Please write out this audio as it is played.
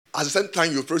At the same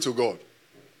time, you pray to God,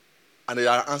 and there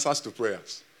are answers to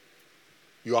prayers.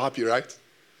 You are happy, right?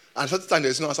 And at the same time, there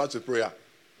is no answer to prayer.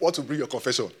 What will bring your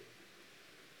confession?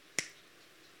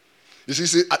 You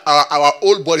see, our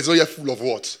whole body is not yet full of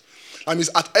what? That means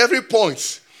at every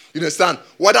point, you understand,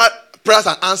 whether prayers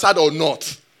are answered or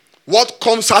not, what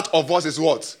comes out of us is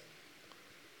what?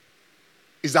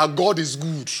 Is that God is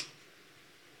good.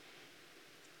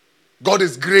 God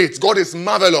is great. God is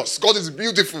marvelous. God is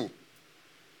beautiful.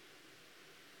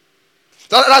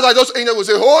 That's why those angels will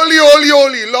say, holy, holy,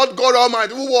 holy, Lord God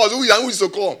Almighty, who was, who is, and who is to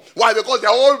come. Why? Because their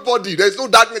whole body, there is no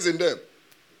darkness in them.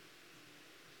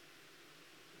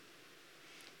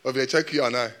 But if they check you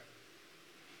and I,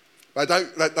 by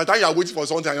the time you are waiting for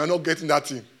something and you are not getting that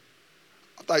thing,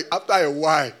 after a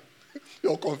while,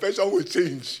 your confession will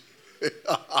change.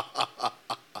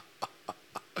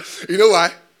 You know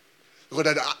why?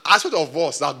 Because the aspect of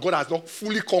us that God has not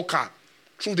fully conquered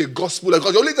through the gospel.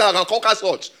 Because the only thing that can conquer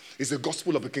such is the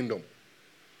gospel of the kingdom.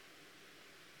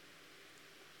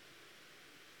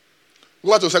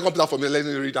 Go back to 2 Peter for me. Let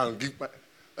me read and give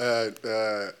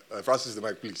Francis the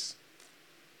mic, please.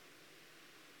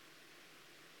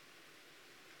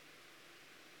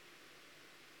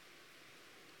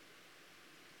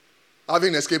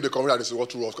 Having escaped the community that is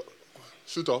what true.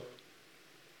 Shoot up.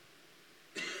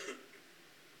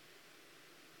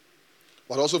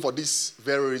 But also for this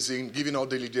very reason, giving all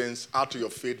diligence, add to your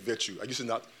faith virtue. Are you seeing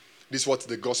that? This is what's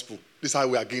the gospel. This is how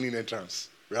we are gaining entrance.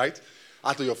 Right?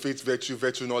 Add to your faith virtue,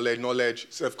 virtue knowledge,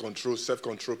 self-control,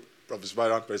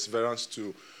 perseverance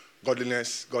to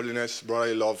godliness,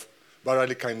 brotherly love,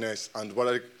 brotherly kindness, and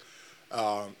brotherly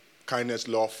kindness,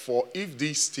 love. For if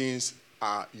these things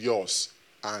are yours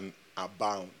and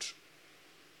abound,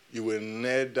 you will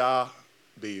neither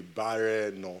be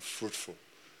barren nor fruitful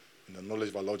in the knowledge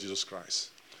of our Lord Jesus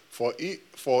Christ. For he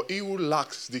who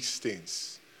lacks these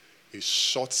things is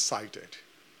short-sighted,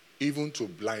 even to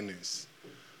blindness,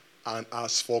 and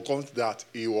has forgotten that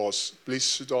he was, please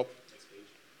sit up,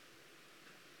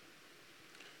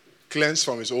 cleansed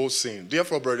from his old sin.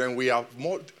 Therefore, brethren, be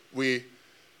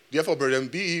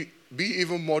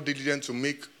even more diligent to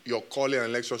make your calling and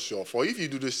election sure. For if you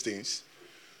do these things,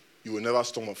 you will never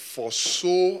stumble. For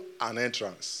so an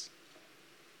entrance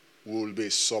will be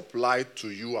supplied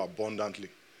to you abundantly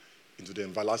into the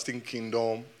everlasting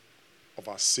kingdom of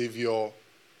our Savior,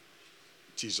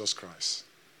 Jesus Christ.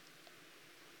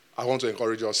 I want to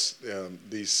encourage us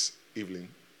this evening.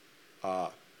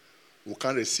 We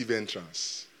can't receive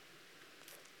entrance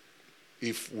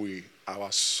if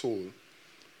our soul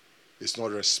is not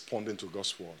responding to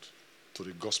God's word, to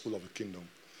the gospel of the kingdom.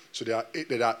 So there are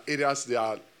areas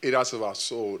of our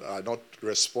soul that are not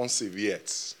responsive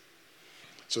yet.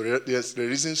 So the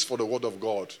reasons for the word of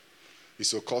God is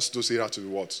to cause those areas to be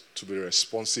what? To be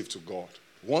responsive to God.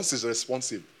 Once it's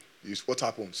responsive, what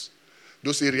happens?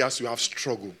 Those areas you have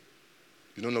struggle,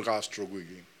 you no longer have struggle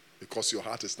again because your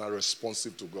heart is not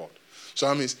responsive to God. So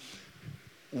that means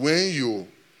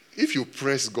if you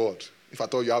press God, if I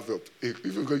thought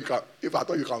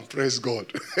you can press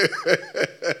God,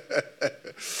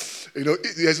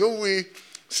 there's no way.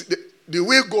 The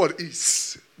way God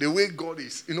is, the way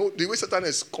Satan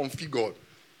is configured,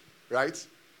 right?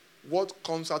 What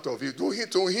comes out of it? To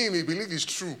him, he believes it's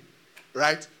true,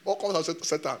 right? What comes out of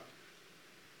Satan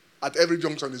at every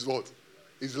junction is what?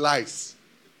 Is lies.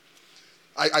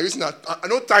 I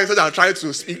know times that I'm trying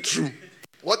to speak true.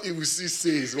 What you will say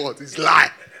is what? Is lie.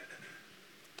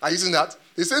 Are you using that?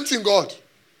 The same thing God.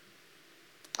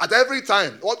 At every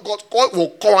time, what God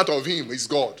will come out of him is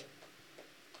God.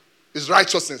 It's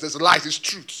righteousness, it's light, it's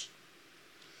truth.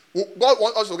 God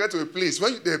wants us to get to a place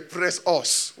when they press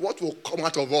us, what will come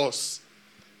out of us?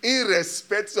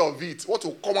 Irrespective of it, what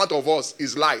will come out of us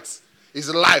is light, is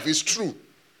life, is true.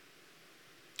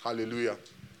 Hallelujah.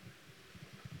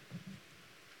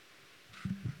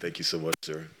 Thank you so much,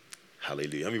 sir.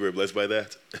 Hallelujah. I'm very blessed by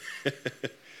that.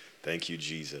 Thank you,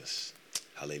 Jesus.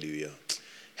 Hallelujah.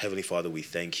 Heavenly Father, we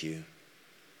thank you.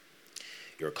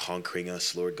 You're conquering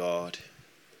us, Lord God.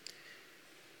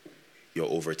 You're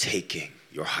overtaking.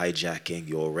 You're hijacking.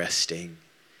 You're arresting.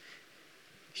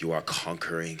 You are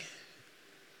conquering.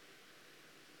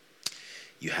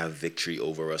 You have victory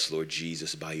over us, Lord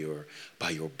Jesus, by your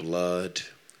blood,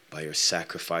 by your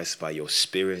sacrifice, by your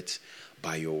spirit,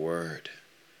 by your word.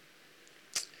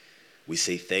 We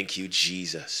say thank you,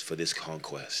 Jesus, for this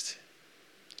conquest.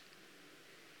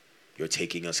 You're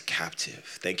taking us captive.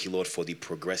 Thank you, Lord, for the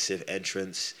progressive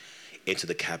entrance into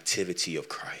the captivity of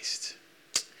Christ.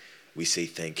 We say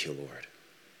thank you, Lord.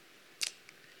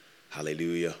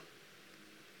 Hallelujah.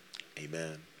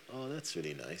 Amen. Oh, that's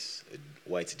really nice. A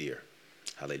white deer.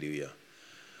 Hallelujah.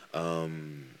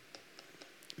 Man,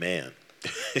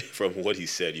 from what he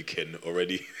said, you can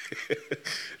already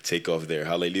take off there.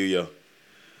 Hallelujah.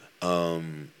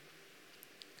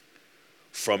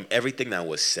 From everything that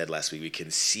was said last week, we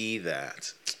can see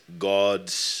that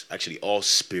God's, actually all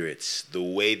spirits, the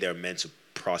way they're meant to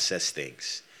process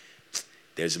things,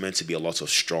 there's meant to be a lot of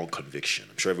strong conviction.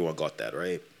 I'm sure everyone got that,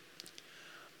 right?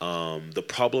 The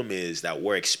problem is that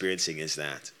we're experiencing is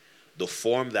that the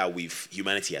form that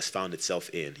humanity has found itself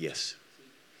in, yes.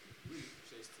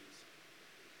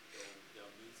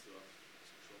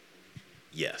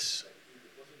 Yes.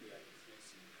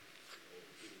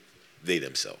 They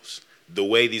themselves. The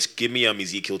way these, give me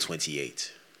Ezekiel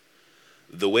 28.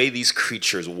 The way these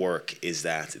creatures work is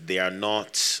that they are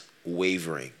not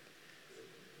wavering.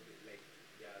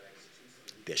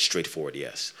 They're straightforward,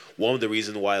 yes. One of the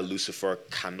reasons why Lucifer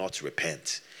cannot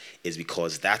repent is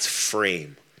because that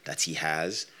frame that he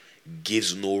has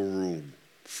gives no room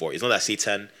for. It's not that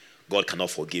Satan, God cannot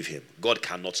forgive him. God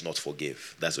cannot not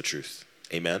forgive. That's the truth.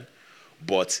 Amen.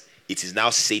 But it is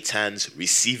now Satan's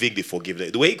receiving the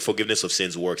forgiveness. The way forgiveness of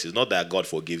sins works is not that God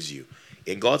forgives you.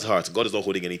 In God's heart, God is not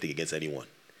holding anything against anyone.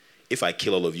 If I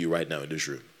kill all of you right now in this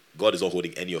room, God is not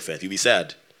holding any offense. He'll be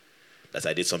sad that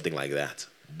I did something like that.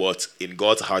 But in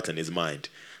God's heart and his mind,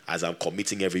 as I'm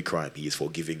committing every crime, he is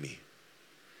forgiving me.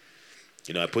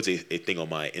 You know, I put a thing on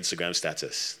my Instagram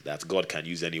status that God can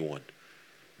use anyone.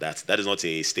 That is not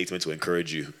a statement to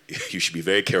encourage you. You should be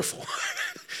very careful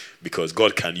because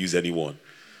God can use anyone.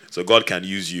 So God can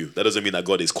use you. That doesn't mean that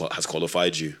God has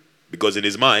qualified you. Because in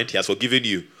his mind, he has forgiven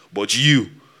you. But you,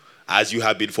 as you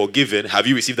have been forgiven, have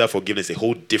you received that forgiveness? A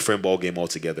whole different ballgame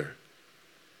altogether.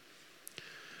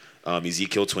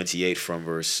 Ezekiel 28 from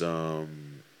verse,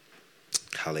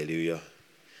 hallelujah.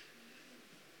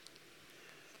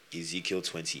 Ezekiel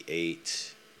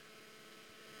 28.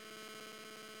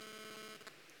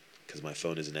 Because my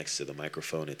phone is next to the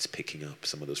microphone, it's picking up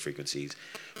some of those frequencies.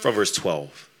 From verse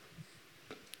 12.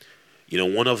 You know,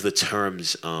 one of the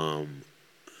terms,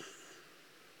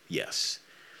 yes.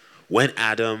 When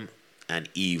Adam and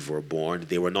Eve were born,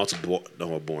 they were not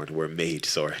were made,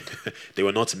 sorry. They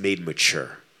were not made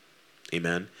mature.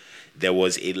 Amen. There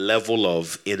was a level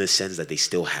of innocence that they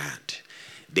still had.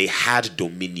 They had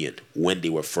dominion when they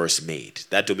were first made.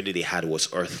 That dominion they had was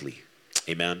earthly.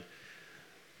 Amen.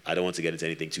 I don't want to get into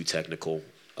anything too technical,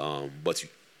 but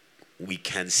we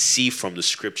can see from the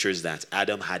scriptures that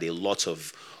Adam had a lot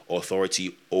of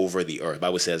authority over the earth. The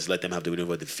Bible says, let them have dominion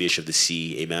over the fish of the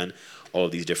sea. Amen. All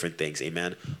of these different things.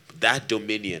 Amen. That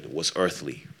dominion was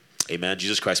earthly. Amen.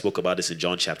 Jesus Christ spoke about this in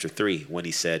John chapter 3 when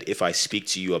he said, if I speak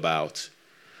to you about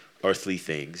earthly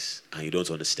things and you don't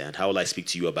understand, how will I speak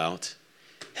to you about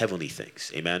heavenly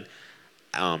things? Amen.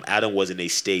 Adam was in a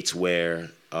state where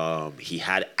he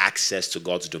had access to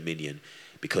God's dominion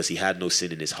because he had no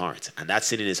sin in his heart. And that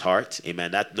sin in his heart,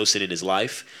 amen, that no sin in his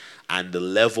life, and the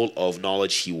level of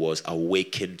knowledge he was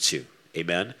awakened to,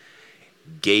 amen,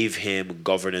 gave him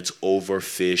governance over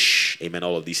fish, amen,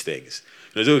 all of these things.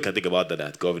 You know, so we can think about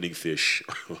that governing fish.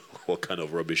 What kind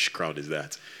of rubbish crown is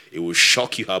that? It will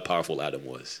shock you how powerful Adam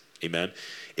was. Amen.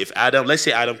 If Adam, let's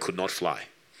say Adam could not fly.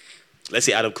 Let's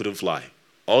say Adam couldn't fly.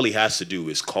 All he has to do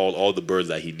is call all the birds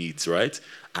that he needs, right?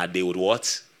 And they would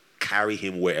what? Carry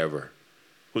him wherever.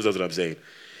 Who knows what I'm saying?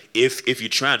 If you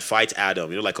try and fight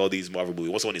Adam, you know, like all these Marvel movies,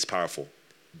 once one is powerful,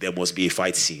 there must be a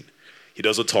fight scene. He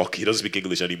doesn't talk. He doesn't speak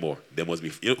English anymore. There must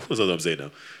be, you know, who knows what I'm saying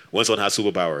now? Once one has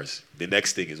superpowers, the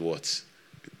next thing is what?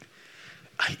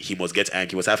 He must get angry.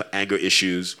 He must have anger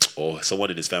issues, or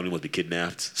someone in his family must be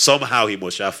kidnapped. Somehow he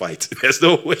must shall fight. There's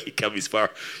no way he can be inspired.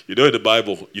 You know, in the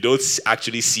Bible, you don't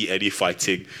actually see any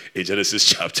fighting in Genesis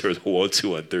chapters 1,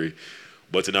 2, and 3.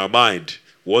 But in our mind,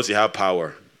 once you have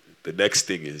power, the next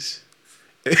thing is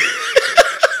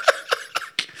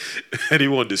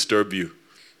anyone disturb you,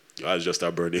 your eyes just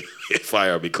start burning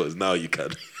fire because now you can.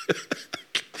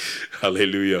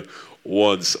 Hallelujah.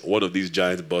 Once one of these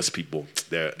giant bus people,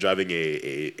 they're driving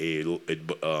a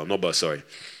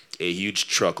huge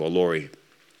truck or lorry,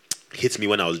 hits me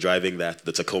when I was driving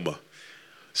the Tacoma.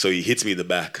 So he hits me in the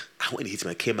back. When he hits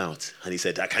me, I came out and he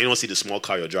said, "Can you not see the small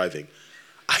car you're driving?"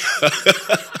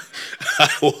 I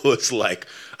was like,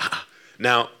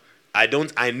 now I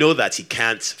know that he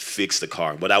can't fix the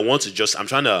car, but I'm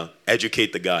trying to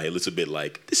educate the guy a little bit.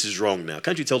 Like, this is wrong now.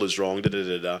 Can't you tell it's wrong? Da, da,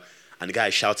 da, da. And the guy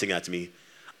is shouting at me.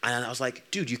 And I was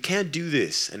like, dude, you can't do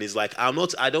this. And he's like,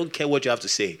 I don't care what you have to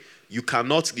say. You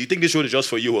think this road is just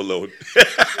for you alone?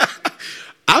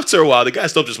 After a while, the guy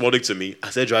stopped responding to me. I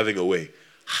started driving away.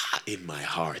 In my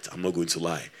heart, I'm not going to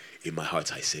lie. In my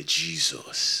heart, I said,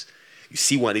 Jesus. You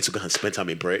see why I need to go and spend time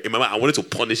in prayer? In my mind, I wanted to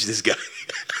punish this guy.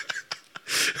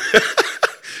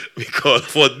 Because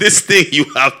for this thing you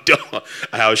have done,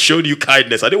 I have shown you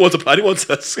kindness. I didn't want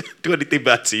to do anything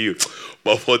bad to you.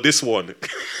 But for this one,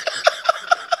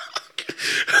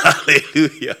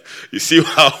 hallelujah. You see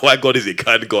why God is a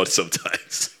kind God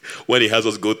sometimes. When he has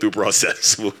us go through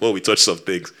process before we touch some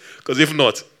things. Because if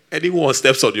not, anyone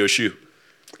steps on your shoe,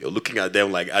 you're looking at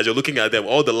them like, as you're looking at them,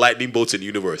 all the lightning bolts in the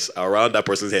universe are around that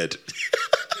person's head.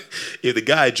 If the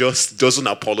guy just doesn't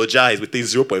apologize within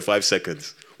 0.5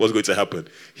 seconds, what's going to happen?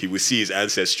 He will see his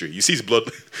ancestry. You see his blood,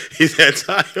 his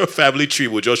entire family tree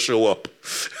will just show up.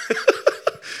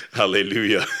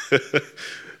 Hallelujah.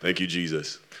 Thank you,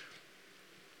 Jesus.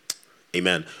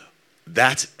 Amen.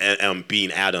 That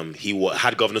being Adam, he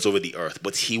had governance over the earth,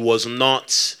 but he was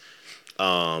not,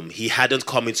 he hadn't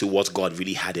come into what God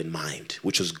really had in mind,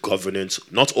 which was governance,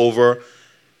 not over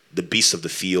the beasts of the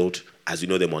field as we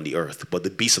know them on the earth, but the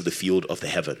beasts of the field of the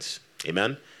heavens.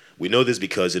 Amen. We know this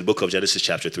because in the book of Genesis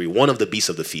chapter 3, one of the beasts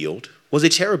of the field was a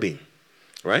cherubim,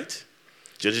 right?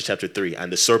 Genesis chapter 3,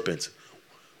 and the serpent.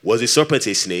 Was the serpent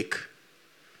a snake?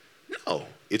 No.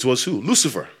 It was who?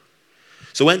 Lucifer.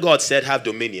 So when God said, have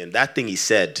dominion, that thing he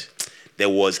said, there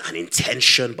was an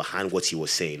intention behind what he was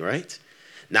saying, right?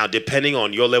 Now, depending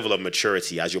on your level of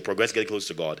maturity, as you progress getting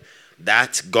closer to God,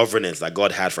 that governance that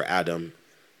God had for Adam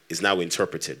is now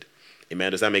interpreted.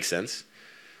 Amen? Does that make sense?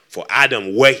 For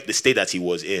Adam, where the state that he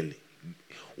was in,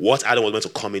 what Adam was meant to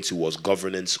come into was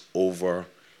governance over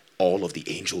all of the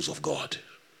angels of God.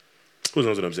 Who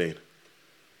knows what I'm saying?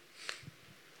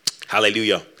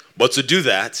 Hallelujah. But to do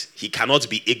that, he cannot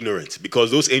be ignorant, because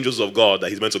those angels of God that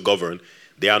he's meant to govern,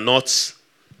 they are not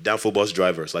downfall bus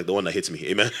drivers like the one that hits me.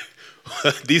 Amen.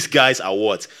 These guys are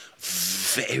what?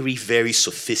 Very, very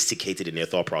sophisticated in their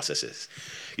thought processes.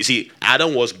 You see,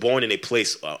 Adam was born in a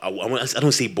place, I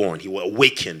don't say born, he was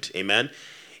awakened, amen,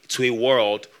 to a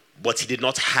world, but he did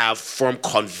not have firm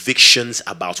convictions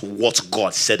about what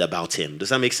God said about him. Does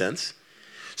that make sense?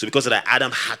 So because of that,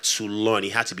 Adam had to learn, he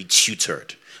had to be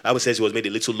tutored. The Bible says he was made a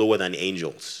little lower than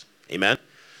angels. Amen?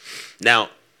 Now,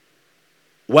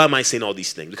 why am I saying all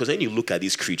these things? Because when you look at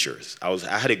these creatures, I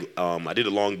did a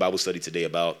long Bible study today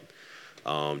about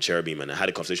cherubim, and I had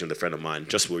a conversation with a friend of mine.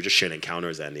 We were just sharing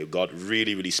encounters, and it got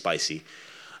really, really spicy.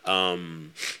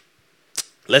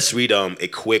 Let's read a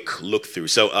quick look through.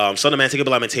 So, Son of man, take up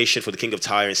a lamentation for the king of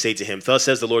Tyre, and say to him, thus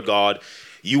says the Lord God,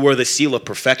 you were the seal of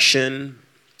perfection,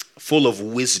 full of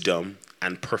wisdom,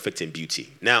 and perfect in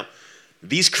beauty. Now,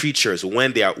 these creatures,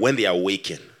 when they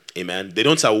awaken, amen, they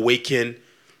don't awaken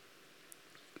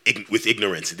with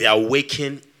ignorance. They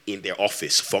awaken in their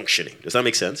office, functioning. Does that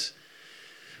make sense?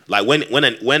 Like when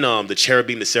the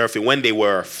cherubim, the seraphim, when they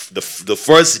were the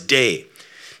first day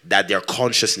that their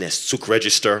consciousness took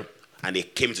register and they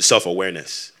came into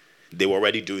self-awareness, they were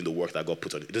already doing the work that God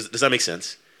put on it. Does that make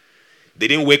sense? They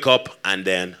didn't wake up and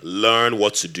then learn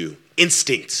what to do.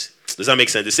 Instinct. Does that make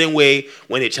sense? The same way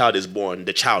when a child is born,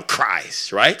 the child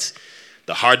cries, right?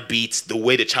 The heartbeat, the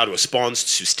way the child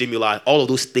responds to stimuli, all of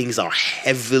those things are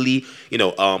heavily,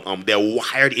 they're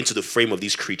wired into the frame of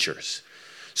these creatures.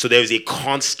 So there's a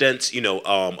constant,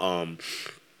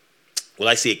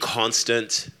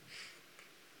 constant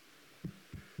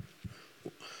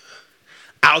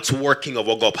outworking of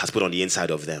what God has put on the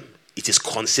inside of them. It is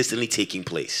consistently taking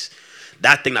place.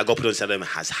 That thing that God put on the inside of them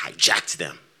has hijacked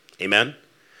them. Amen?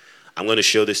 I'm going to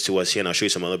show this to us here, and I'll show you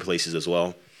some other places as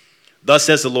well. Thus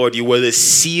says the Lord, you were the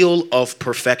seal of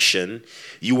perfection.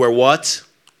 You were what?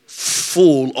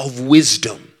 Full of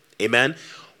wisdom. Amen?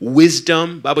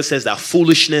 Wisdom, Bible says that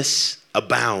foolishness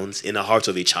abounds in the heart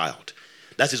of a child.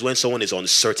 That is when someone is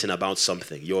uncertain about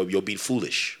something. You're being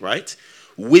foolish, right?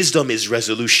 Wisdom is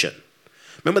resolution.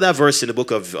 Remember that verse in the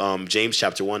book of James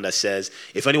chapter 1 that says,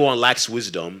 if anyone lacks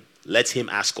wisdom, let him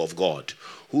ask of God,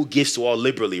 who gives to all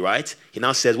liberally, right? He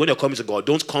now says, when you're coming to God,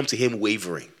 don't come to him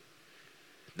wavering.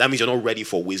 That means you're not ready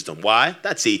for wisdom. Why?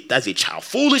 That's a child.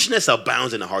 Foolishness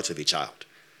abounds in the hearts of a child.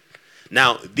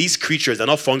 Now, these creatures are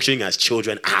not functioning as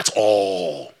children at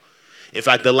all. In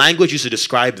fact, the language used to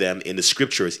describe them in the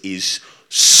scriptures is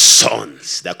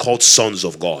sons. They're called sons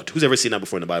of God. Who's ever seen that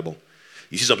before in the Bible?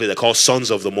 You see something they're called sons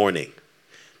of the morning.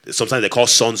 Sometimes they're called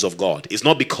sons of God. It's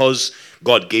not because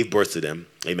God gave birth to them.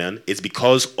 Amen. It's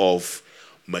because of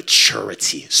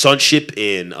maturity. Sonship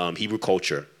in Hebrew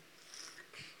culture.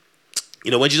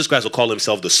 When Jesus Christ would call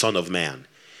himself the Son of Man,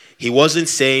 he wasn't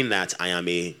saying that I am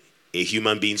a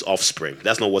human being's offspring.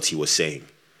 That's not what he was saying.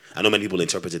 I know many people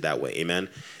interpret it that way. Amen.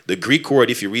 The Greek word,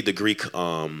 if you read the Greek,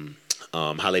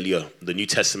 hallelujah, the New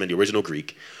Testament, the original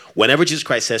Greek, whenever Jesus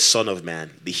Christ says Son of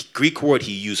Man, the Greek word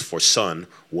he used for son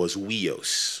was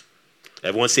weos.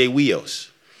 Everyone say weos.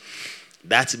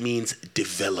 That means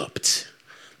developed.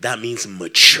 That means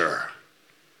mature.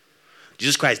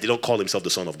 Jesus Christ didn't call himself the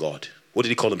Son of God. What did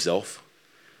he call himself?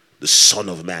 The Son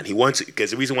of Man. He wanted to,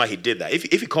 because the reason why he did that, if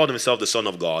he called himself the Son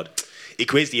of God, it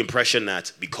creates the impression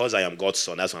that because I am God's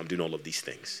son, that's why I'm doing all of these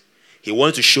things. He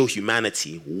wanted to show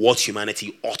humanity what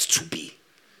humanity ought to be.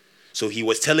 So he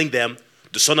was telling them,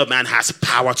 the Son of Man has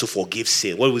power to forgive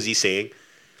sin. What was he saying?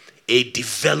 A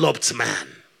developed man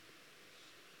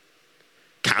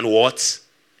can what?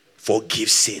 Forgive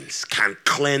sins, can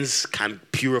cleanse, can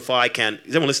purify, can... Is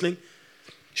everyone listening?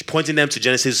 She's pointing them to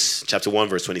Genesis chapter 1,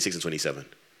 verse 26 and 27.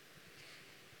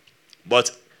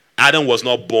 But Adam was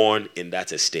not born in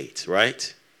that estate,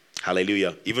 right?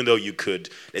 Hallelujah. Even though you could,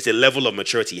 there's a level of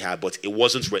maturity he had, but it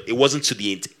wasn't to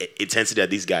the intensity that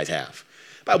these guys have.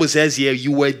 The Bible says here,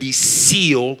 you were the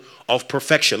seal of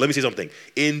perfection. Let me say something.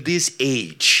 In this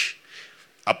age,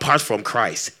 apart from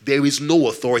Christ, there is no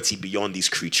authority beyond these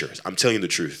creatures. I'm telling you the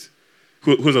truth.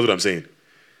 Who knows what I'm saying?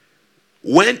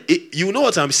 You know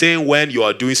what I'm saying when you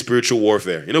are doing spiritual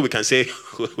warfare. You know, we can say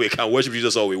we can worship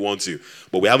Jesus all we want to,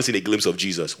 but we haven't seen a glimpse of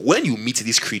Jesus. When you meet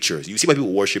these creatures, you see why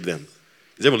people worship them.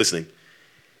 Is everyone listening?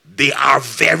 They are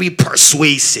very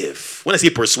persuasive. When I say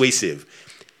persuasive,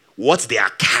 what they are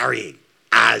carrying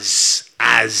as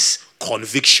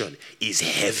conviction is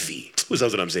heavy. Who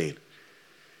knows what I'm saying?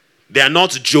 They are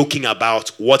not joking about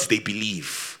what they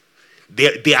believe.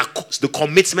 They are, the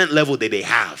commitment level that they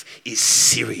have is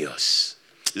serious.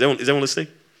 Is everyone listening?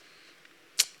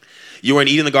 You were in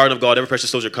Eden, in the garden of God. Every precious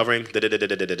soul you're covering.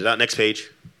 Next page.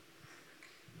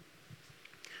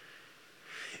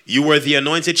 You were the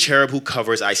anointed cherub who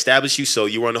covers. I established you so.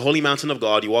 You were on the holy mountain of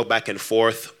God. You walked back and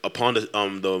forth upon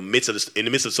in the midst of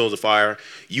the stones of fire.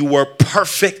 You were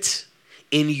perfect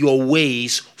in your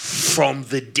ways from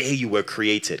the day you were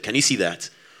created. Can you see that?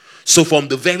 So from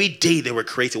the very day they were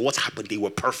created, what happened? They were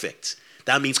perfect.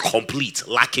 That means complete,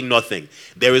 lacking nothing.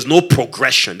 There is no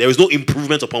progression. There is no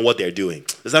improvement upon what they're doing.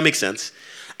 Does that make sense?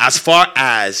 As far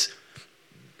as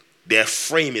their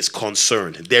frame is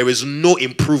concerned, there is no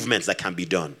improvement that can be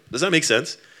done. Does that make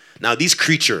sense? Now, these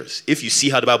creatures, if you see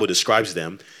how the Bible describes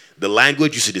them, the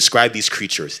language used to describe these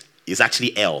creatures is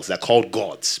actually elves. They're called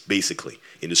gods, basically,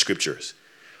 in the scriptures.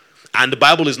 And the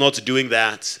Bible is not doing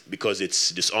that because it's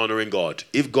dishonoring God.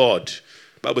 If God,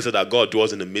 the Bible said that God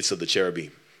dwells in the midst of the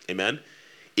cherubim. Amen?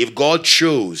 If God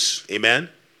chose, amen?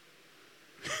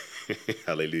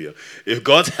 Hallelujah. If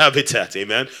God's habitat,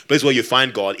 amen, place where you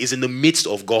find God is in the midst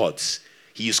of gods.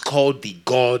 He is called the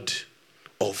God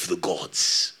of the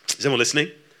gods. Is anyone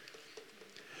listening?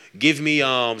 Give me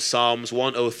Psalms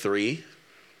 103.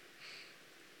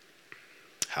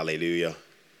 Hallelujah.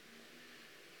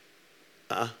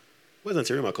 Where's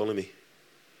Antirima calling me?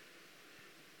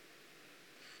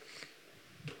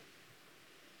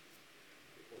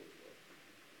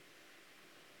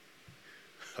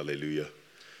 Hallelujah.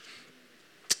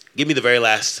 Give me the very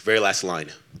last line.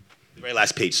 The very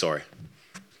last page, sorry.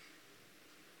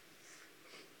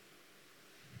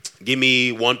 Give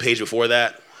me one page before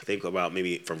that. I think about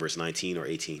maybe from verse 19 or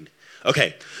 18.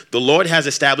 Okay. The Lord has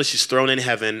established his throne in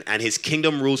heaven, and his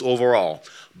kingdom rules over all.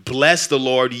 Bless the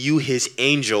Lord, you his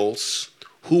angels,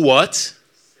 who what?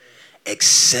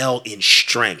 Excel in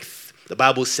strength. The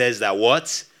Bible says that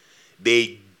what?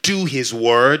 They do his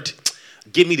word.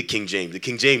 Give me the King James. The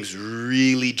King James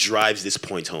really drives this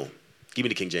point home. Give me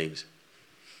the King James.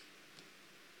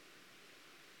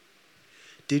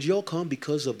 Did y'all come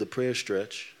because of the prayer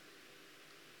stretch?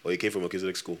 Or you came from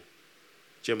Melchizedek school?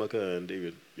 Chemaka and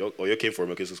David. You came from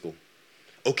Melchizedek school?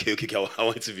 Okay. I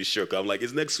want to be sure. I'm like,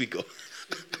 it's next week.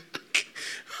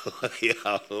 Yeah,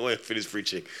 I want to finish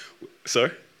preaching.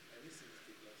 Sorry?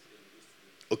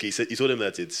 Okay, you told him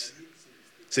that it's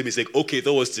same mistake. Okay,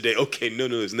 that was today. Okay, no,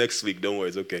 it's next week. Don't worry,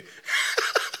 it's okay.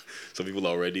 Some people are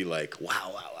already like,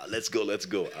 wow, let's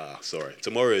go. Sorry.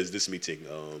 Tomorrow is this meeting.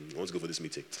 I want to go for this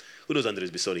meeting. Who knows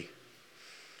Andres Bisoni?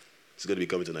 He's going to be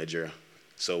coming to Nigeria.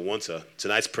 So once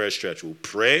tonight's prayer stretch, we'll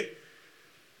pray,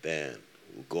 then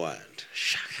we'll go and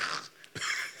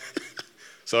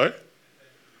sorry?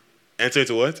 Enter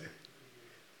into what?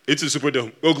 Into the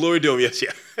Superdome. Oh, Glory Dome, yes,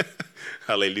 yeah.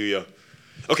 Hallelujah.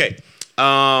 Okay.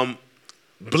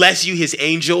 Bless you, his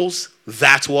angels.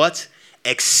 That's what?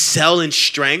 Excel in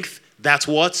strength. That's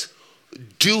what?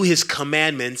 Do his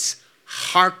commandments,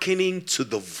 hearkening to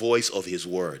the voice of his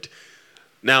word.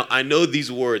 Now, I know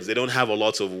these words, they don't have a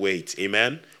lot of weight.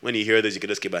 Amen? When you hear this, you can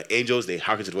just keep by angels, they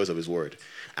hearken to the voice of his word.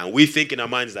 And we think in our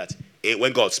minds that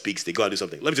when God speaks, they go and do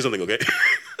something. Let me tell you something, okay?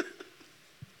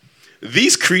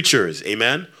 These creatures,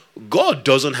 amen, God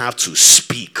doesn't have to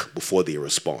speak before they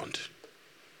respond.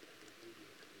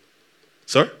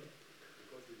 Sir?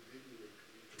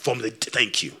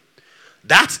 Thank you.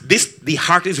 the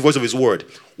hearkening to the voice of his word.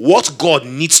 What God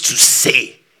needs to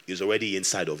say is already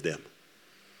inside of them.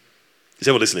 Is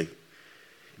everyone listening?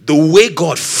 The way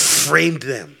God framed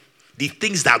them, the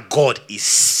things that God is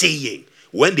saying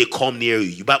when they come near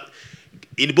you.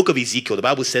 In the book of Ezekiel, the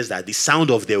Bible says that the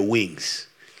sound of their wings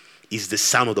is the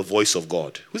sound of the voice of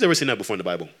God. Who's ever seen that before in the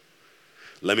Bible?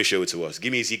 Let me show it to us.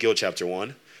 Give me Ezekiel chapter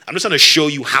 1. I'm just trying to show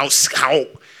you how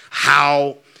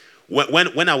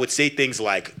when I would say things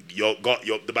like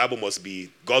the Bible must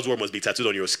be, God's word must be tattooed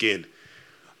on your skin,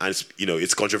 and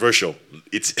it's controversial.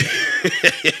 It's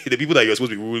the people that you're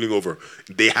supposed to be ruling over,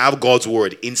 they have God's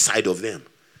word inside of them.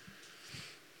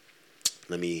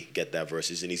 Let me get that verse.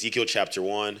 It's in Ezekiel chapter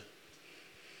 1.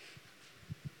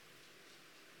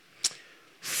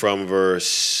 From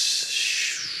verse,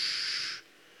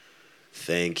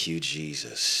 thank you,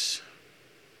 Jesus.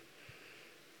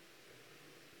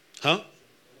 Huh?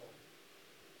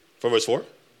 From verse 4?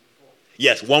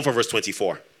 Yes, 1 from verse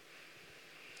 24.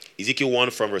 Ezekiel 1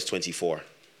 from verse 24.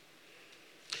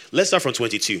 Let's start from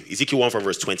 22. Ezekiel 1 from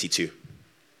verse 22.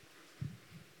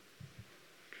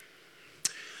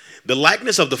 The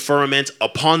likeness of the firmament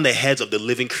upon the heads of the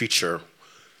living creature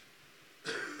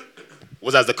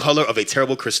was as the color of a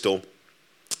terrible crystal,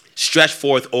 stretched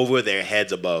forth over their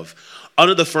heads above.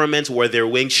 Under the firmament were their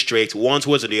wings straight, one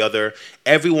towards the other.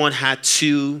 Everyone had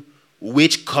two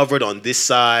which covered on this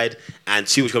side, and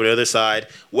two which covered on the other side.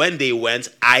 When they went,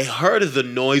 I heard the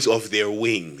noise of their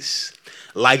wings.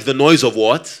 Like the noise of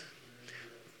what?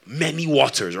 Many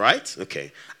waters, right?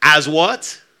 Okay. As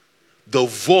what? The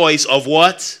voice of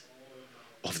what?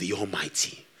 Of the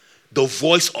Almighty. The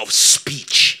voice of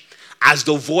speech. As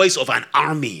the voice of an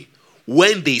army.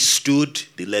 When they stood,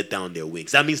 they let down their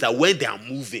wings. That means that when they are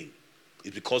moving,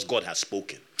 it's because God has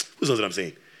spoken. Who knows what I'm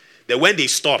saying? That when they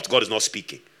stopped, God is not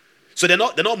speaking. So they're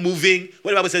not moving.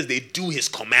 When the Bible says they do his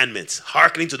commandments,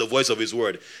 hearkening to the voice of his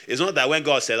word, it's not that when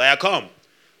God said, I come,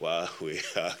 well, we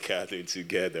are gathering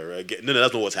together again. No,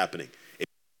 that's not what's happening.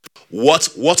 What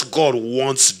God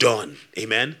wants done.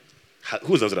 Amen?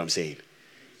 Who knows what I'm saying?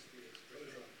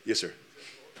 Yes, sir.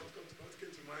 What came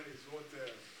to mind is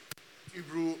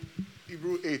what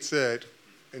Hebrew 8 said,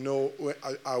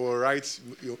 I will write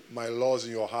my laws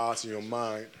in your hearts, in your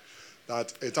mind,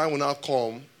 that a time will not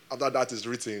come after that is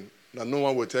written, that no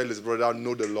one will tell his brother,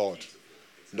 know the Lord.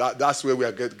 That's where we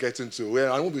are getting to.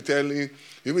 Where I won't be telling,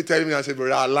 you'll be telling me, I say,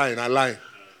 brother, I lie.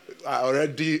 I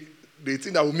already, the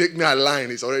thing that will make me align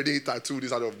is already tattooed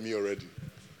inside of me already.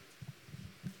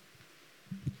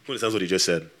 Who understands what he just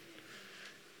said?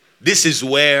 This is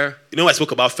where, I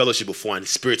spoke about fellowship before and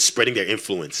spirits spreading their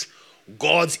influence.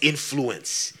 God's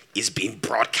influence is being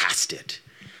broadcasted.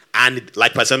 And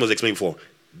like Pastor Sam was explaining before,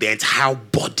 the entire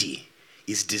body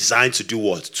is designed to do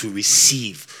what? To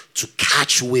receive, to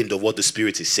catch wind of what the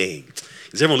Spirit is saying.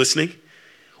 Is everyone listening?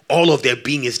 All of their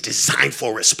being is designed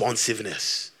for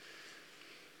responsiveness.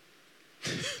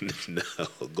 Now,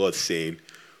 God's saying,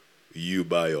 you,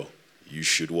 Bayo, you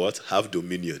should what? Have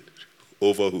dominion.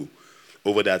 Over who?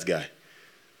 Over that guy.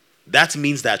 That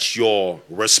means that your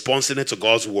responsiveness to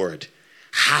God's word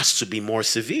has to be more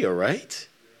severe, right?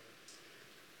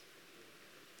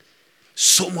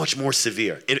 So much more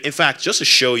severe. In fact, just to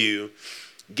show you,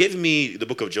 give me the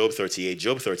book of Job 38.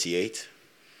 Job 38.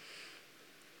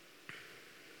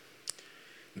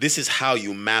 This is how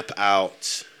you map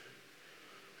out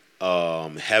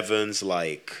heaven's,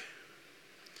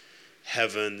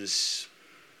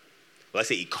 let's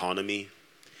say economy,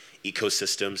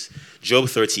 ecosystems. Job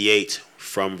 38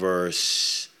 from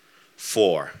verse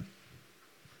 4.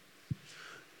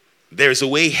 There's a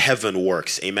way heaven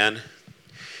works, amen?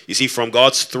 You see, from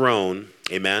God's throne,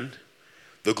 amen,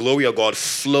 the glory of God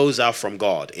flows out from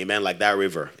God, amen, like that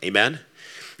river, amen?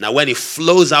 Now, when it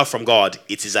flows out from God,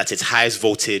 it is at its highest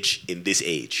voltage in this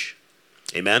age,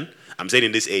 amen? I'm saying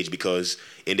in this age because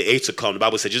in the age to come, the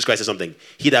Bible says, Jesus Christ said something,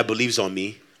 he that believes on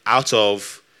me, out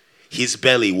of his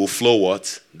belly will flow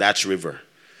what? That river.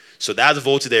 So that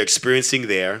voltage they're experiencing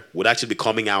there would actually be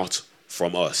coming out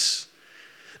from us.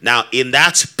 Now, in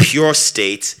that pure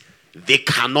state, they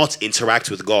cannot interact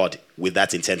with God with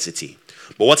that intensity.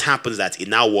 But what happens is that it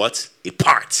now what? It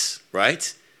parts,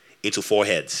 right? Into four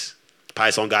heads.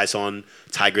 Pison, Gyson,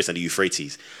 Tigris, and the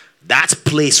Euphrates. That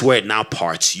place where it now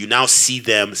parts, you now see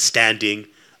them standing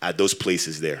at those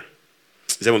places there.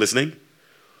 Is everyone listening?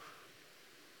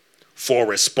 For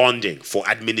responding, for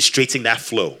administrating that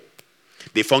flow.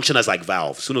 They function as like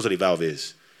valves. Who knows what a valve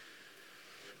is?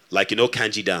 Like,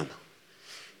 Kanji Dam.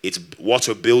 It's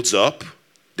water builds up,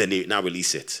 then they now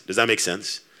release it. Does that make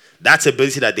sense? That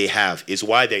ability that they have is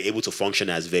why they're able to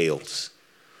function as veils.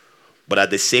 But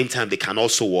at the same time, they can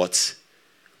also what?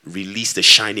 release the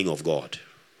shining of God.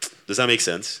 Does that make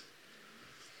sense?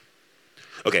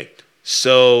 Okay,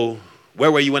 so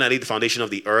where were you when I laid the foundation of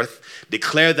the earth?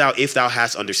 Declare thou if thou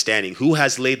hast understanding. Who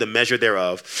has laid the measure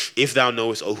thereof? If thou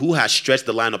knowest, or who has stretched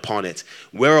the line upon it?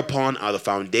 Whereupon are the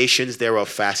foundations thereof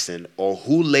fastened? Or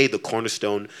who laid the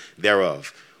cornerstone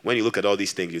thereof? When you look at all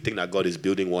these things, you think that God is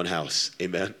building one house.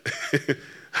 Amen.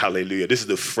 Hallelujah. This is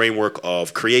the framework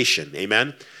of creation.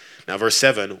 Amen. Now verse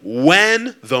 7.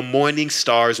 When the morning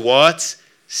stars what?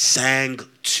 Sang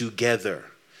together.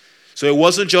 So it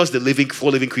wasn't just the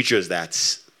four living creatures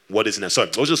that's what is now. Sorry,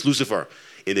 it was just Lucifer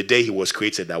in the day he was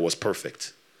created that was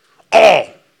perfect. All,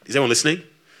 is everyone listening?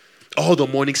 All the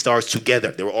morning stars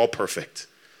together, they were all perfect.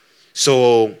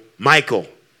 So Michael,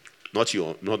 not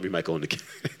you, not me, Michael,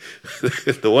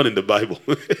 the one in the Bible.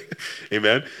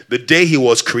 Amen. The day he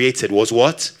was created was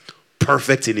what?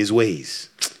 Perfect in his ways.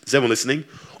 Is everyone listening?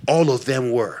 All of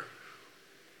them were.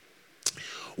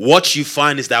 What you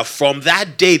find is that from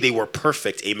that day they were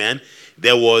perfect. Amen.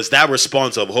 There was that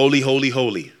response of holy, holy,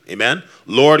 holy. Amen.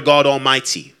 Lord God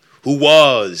Almighty, who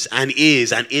was and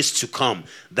is to come.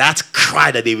 That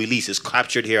cry that they release is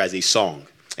captured here as a song.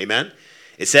 Amen.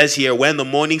 It says here, when the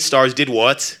morning stars did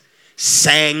what?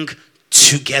 Sang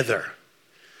together.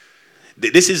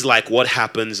 This is like what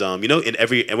happens, when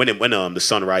the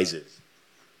sun rises.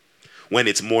 When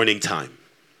it's morning time.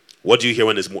 What do you hear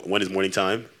when it's morning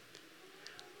time?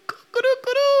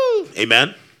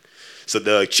 Amen. So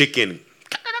the chicken,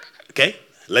 okay,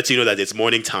 lets you know that it's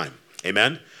morning time.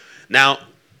 Amen. Now,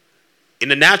 in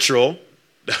the natural,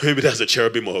 maybe that's a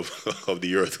cherubim of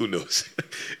the earth, who knows?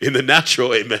 In the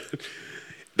natural, amen,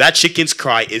 that chicken's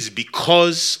cry is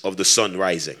because of the sun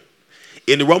rising.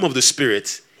 In the realm of the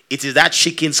spirit, it is that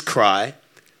chicken's cry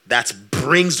that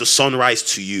brings the sunrise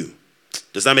to you.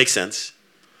 Does that make sense?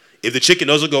 If the chicken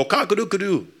doesn't go,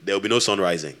 cock-a-doo-ka-doo, there will be no sun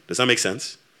rising. Does that make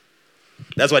sense?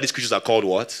 That's why these creatures are called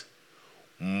what?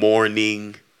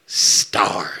 Morning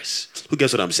stars. Who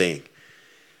gets what I'm saying?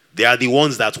 They are the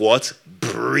ones that what?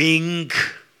 Bring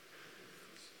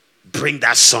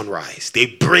that sunrise. They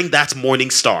bring that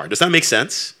morning star. Does that make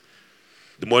sense?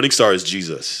 The morning star is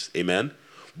Jesus. Amen?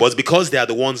 But because they are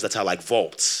the ones that are like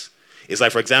vaults. It's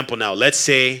like, for example, now, let's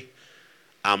say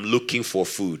I'm looking for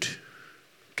food.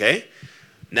 Okay?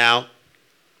 Now,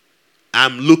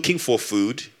 I'm looking for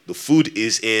food. The food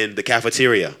is in the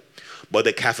cafeteria. But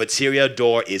the cafeteria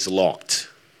door is locked.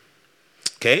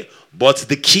 Okay? But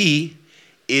the key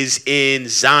is in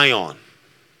Zion.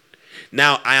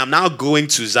 Now, I am now going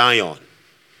to Zion.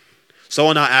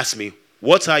 Someone now asks me,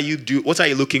 what are you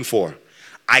looking for?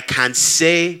 I can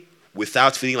say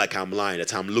without feeling like I'm lying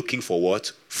that I'm looking for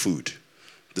what? Food.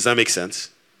 Does that make sense?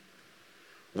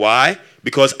 Why?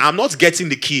 Because I'm not getting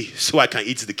the key so I can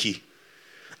eat the key.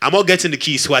 I'm not getting the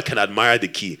key so I can admire the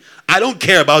key. I don't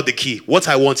care about the key. What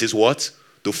I want is what?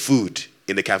 The food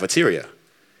in the cafeteria.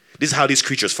 This is how these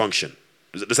creatures function.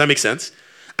 Does that make sense?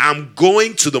 I'm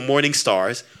going to the morning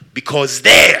stars because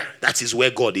that is where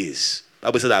God is. The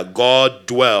Bible says that God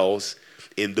dwells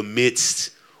in the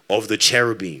midst of the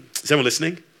cherubim. Is everyone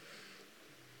listening?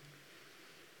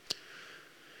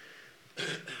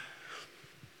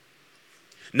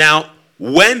 Now,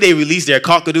 when they release their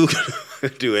cock-a-doo,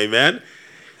 amen,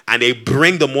 and they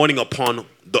bring the morning upon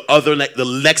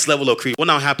the next level of creation, what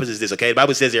now happens is this, okay? The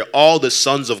Bible says here, all the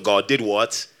sons of God did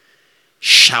what?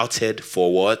 Shouted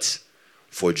for what?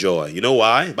 For joy. You know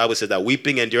why? The Bible says that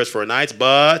weeping endures for a night,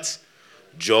 but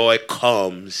joy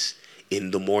comes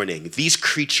in the morning. These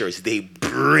creatures, they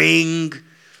bring,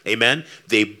 amen,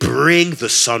 they bring the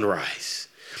sunrise.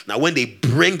 Now, when they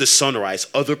bring the sunrise,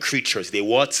 other creatures, they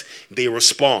what? They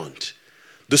respond.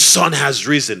 The sun has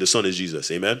risen. The sun is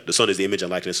Jesus. Amen. The sun is the image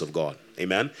and likeness of God.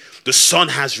 Amen. The sun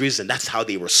has risen. That's how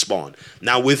they respond.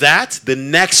 Now, with that, the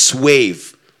next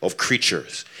wave of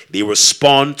creatures, they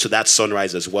respond to that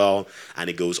sunrise as well. And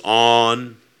it goes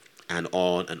on and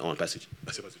on and on. Pastor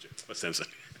Samson.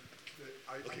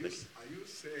 Are you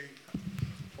saying,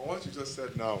 from what you just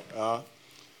said now,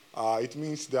 it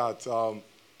means that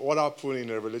what happened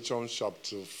in Revelation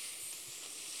chapter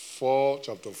 4,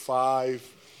 chapter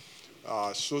 5,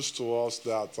 shows to us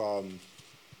that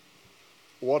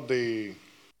what the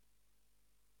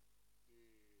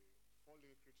four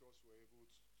living creatures were able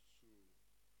to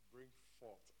bring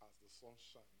forth as the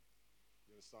sunshine.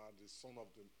 You understand? The sun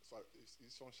of the is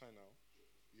sunshine now?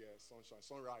 Yeah, sunshine,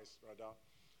 sunrise rather.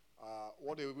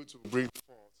 What they were able to bring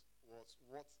forth was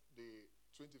what the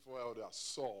 24 elders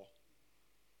saw,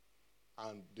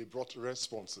 and they brought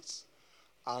responses.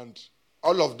 And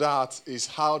all of that is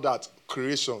how that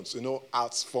creations,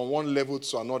 acts from one level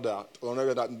to another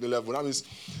level. That means,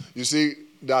 you see,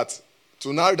 that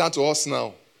to narrow down to us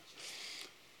now,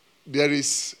 there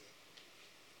is,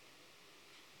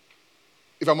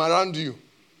 if I'm around you,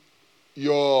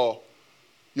 your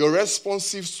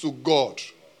responsive to God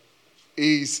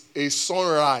is a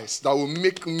sunrise that will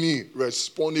make me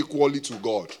respond equally to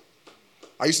God.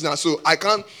 Are you seeing that? So I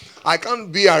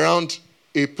can't be around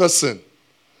a person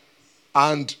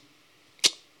and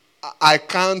I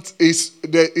can't,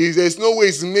 there's no way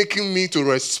it's making me to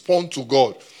respond to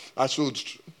God. I should,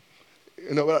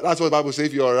 that's what the Bible says,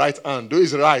 if your right hand, though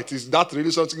it's right, is that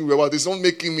relationship with God, it's not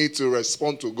making me to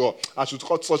respond to God. I should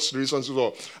cut such relationship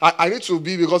off. I need to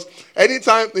be, because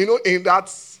anytime, in that,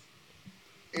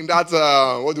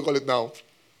 what do you call it now?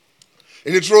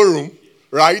 In the throne room,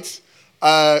 right?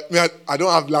 I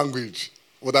don't have language,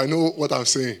 but I know what I'm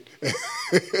saying.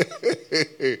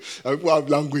 People have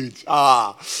language.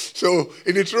 So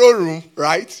in the throne room,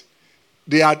 right?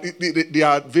 There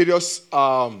are various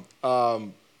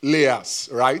layers,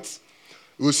 right?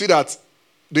 We'll see that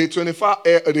the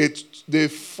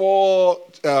 4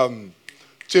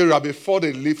 cherubim before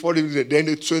they leave, then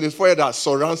the 24 that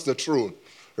surrounds the throne,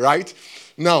 right?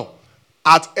 Now,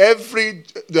 at every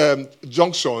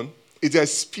junction, it's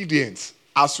expedient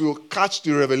as we will catch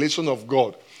the revelation of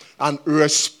God and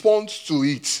respond to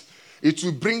it. It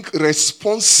will bring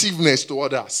responsiveness to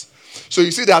others. So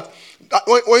you see that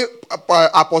when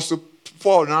Apostle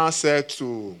Paul now said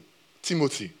to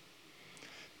Timothy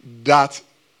that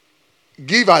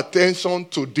give attention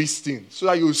to this thing so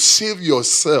that you save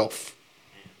yourself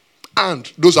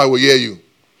and those that will hear you.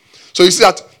 So you see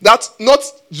that that's not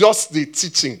just the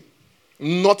teaching,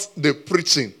 not the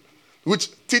preaching, which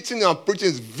teaching and preaching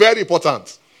is very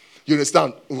important. You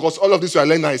understand? Because all of this we are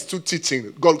learning now is through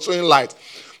teaching, God showing light.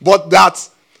 But that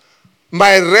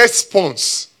my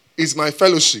response is my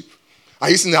fellowship. Are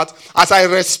you seeing that? As I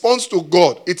respond to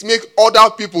God, it makes other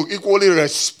people equally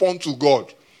respond to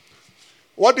God.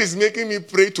 What is making me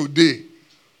pray today,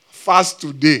 fast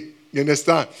today, you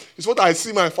understand? It's what I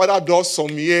see my father do some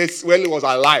years when he was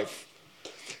alive.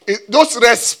 Those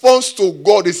response to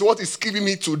God is what is giving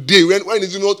me today when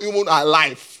he's not even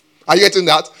alive. Are you getting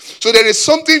that? So there is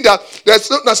something that there's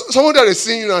someone that is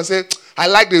seeing you and say, I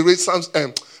like the way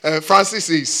Francis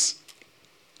is.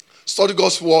 Study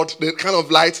God's word, the kind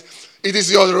of light. It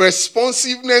is your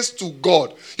responsiveness to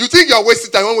God. You think you're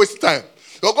wasting time, you won't waste time.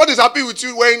 But God is happy with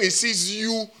you when he sees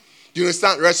you, you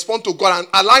understand, respond to God and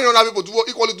allowing other people to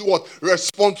equally do what?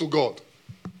 Respond to God.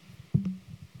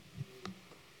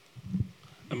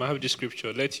 I have the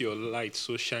scripture. Let your light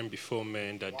so shine before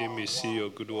men that they may see your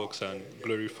good works and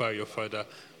glorify your Father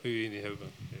who is in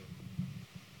heaven. Yeah.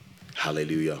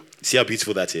 Hallelujah. See how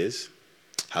beautiful that is?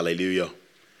 Hallelujah.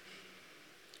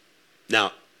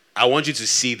 Now, I want you to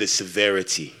see the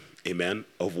severity, amen,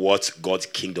 of what God's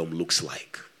kingdom looks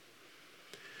like.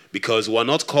 Because we're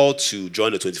not called to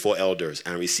join the 24 elders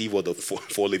and receive what the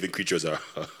four living creatures are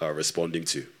responding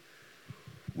to.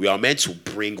 We are meant to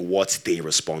bring what they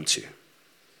respond to.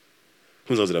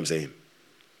 Who knows what I'm saying?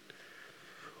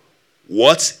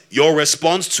 What your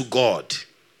response to God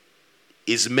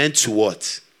is meant to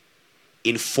what?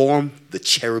 Inform the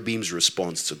cherubim's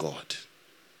response to God.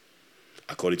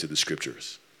 According to the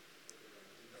scriptures.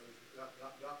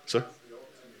 Sir?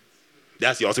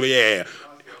 That's the ultimate. Yeah.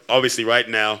 Obviously, right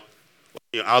now,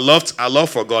 our love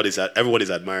for God is that everyone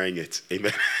is admiring it.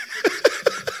 Amen.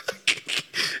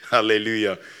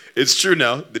 Hallelujah. It's true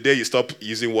now. The day you stop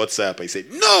using WhatsApp, I say,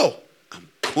 no, I'm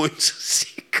going to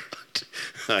see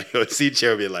God. You'll see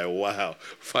cherubim like, wow,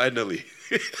 finally.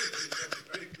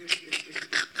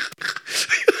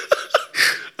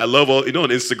 I love on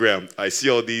Instagram, I see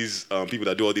all these people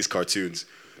that do all these cartoons.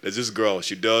 There's this girl,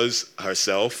 she does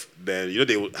herself, then,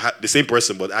 they the same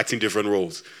person, but acting different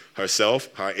roles. Herself,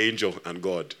 her angel, and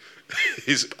God.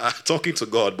 He's talking to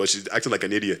God, but she's acting like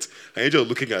an idiot. Her angel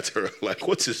looking at her like,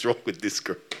 what is wrong with this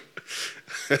girl?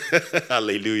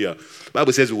 Hallelujah. The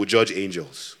Bible says we will judge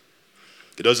angels.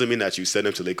 It doesn't mean that you send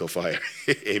them to lake of fire.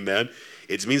 Amen.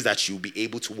 It means that you'll be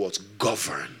able to what?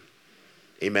 Govern.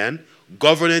 Amen.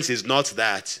 Governance is not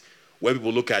that when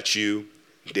people look at you,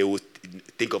 they will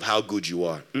think of how good you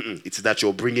are. It's that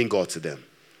you're bringing God to them.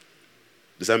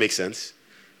 Does that make sense?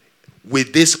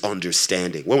 With this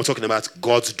understanding, when we're talking about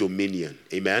God's dominion,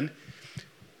 amen,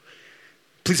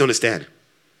 please understand.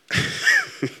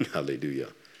 Hallelujah.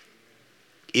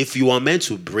 If you are meant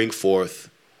to bring forth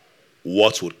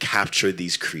what would capture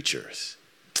these creatures,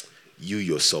 you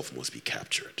yourself must be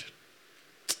captured.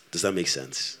 Does that make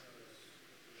sense?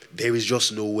 There is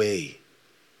just no way.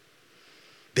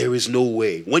 There is no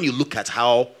way. When you look at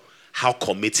how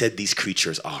committed these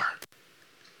creatures are,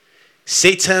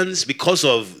 Satan's, because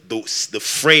of the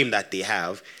frame that they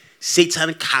have,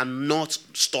 Satan cannot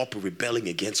stop rebelling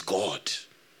against God.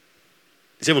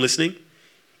 Is everyone listening?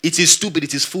 It is stupid,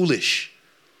 it is foolish.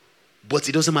 But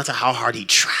it doesn't matter how hard he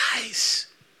tries.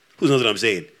 Who knows what I'm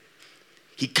saying?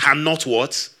 He cannot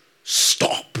what?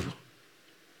 Stop.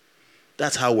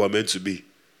 That's how we're meant to be.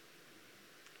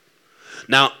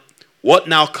 Now, what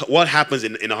happens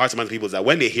in the hearts of people is that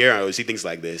when they hear or see things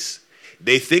like this,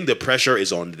 they think the pressure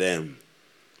is on them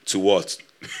to what?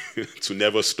 To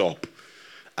never stop.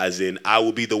 As in, I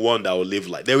will be the one that will live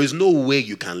like. There is no way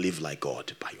you can live like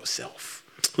God by yourself.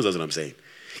 Who knows what I'm saying?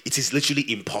 It is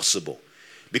literally impossible.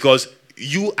 Because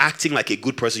you acting like a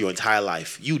good person your entire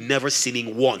life, you never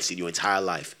sinning once in your entire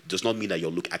life, does not mean that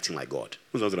you're acting like God.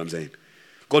 Who knows what I'm saying?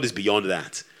 God is beyond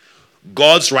that.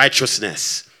 God's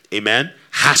righteousness, amen,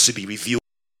 has to be revealed.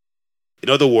 In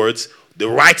other words, the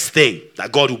right thing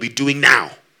that God will be doing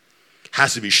now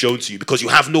has to be shown to you because you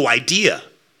have no idea.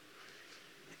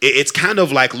 It's kind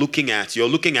of like looking at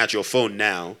your phone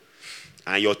now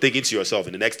and you're thinking to yourself,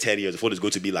 in the next 10 years, the phone is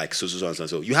going to be like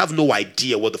so. You have no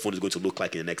idea what the phone is going to look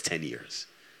like in the next 10 years.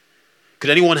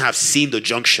 Could anyone have seen the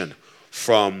junction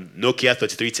from Nokia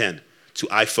 3310 to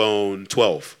iPhone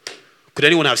 12? Could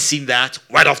anyone have seen that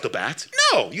right off the bat?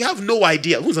 No, you have no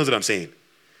idea. Who knows what I'm saying?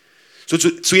 So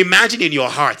to imagine in your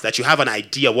heart that you have an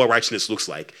idea what righteousness looks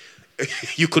like,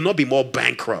 you could not be more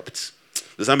bankrupt.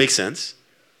 Does that make sense?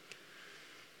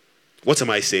 What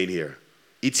am I saying here?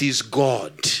 It is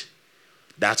God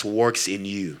that works in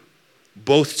you,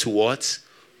 both to what?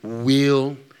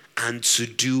 Will and to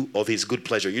do of his good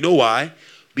pleasure. You know why?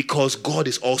 Because God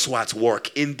is also at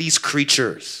work in these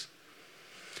creatures.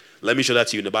 Let me show that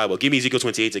to you in the Bible. Give me Ezekiel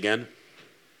 28 again.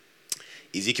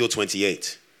 Ezekiel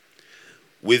 28.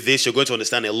 With this, you're going to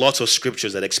understand a lot of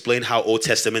scriptures that explain how Old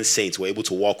Testament saints were able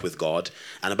to walk with God.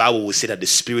 And the Bible will say that the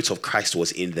Spirit of Christ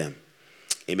was in them.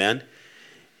 Amen?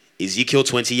 Ezekiel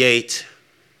 28.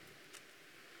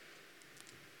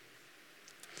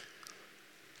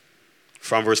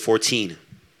 From verse 14.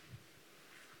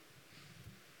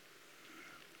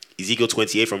 Ezekiel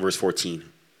 28 from verse 14.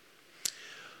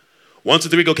 1, 2,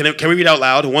 3, go. Can we read out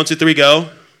loud? 1, 2, 3, go.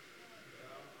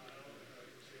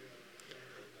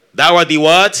 Thou art the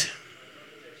what?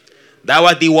 Thou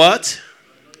art the what?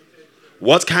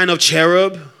 What kind of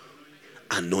cherub?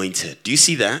 Anointed. Do you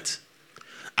see that?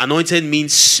 Anointed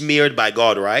means smeared by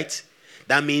God, right?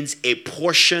 That means a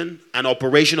portion, an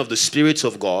operation of the Spirit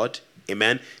of God.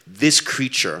 Amen. This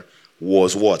creature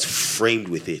was what? Framed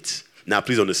with it. Now,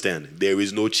 please understand, there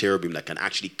is no cherubim that can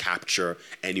actually capture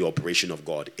any operation of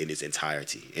God in its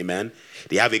entirety. Amen.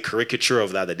 They have a caricature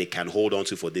of that they can hold on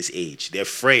to for this age. Their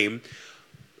frame,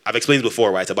 I've explained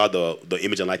before, right, about the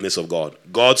image and likeness of God.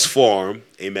 God's form,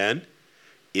 amen,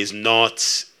 is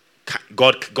not,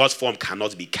 God's form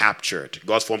cannot be captured.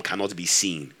 God's form cannot be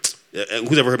seen.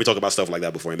 Who's ever heard me talk about stuff like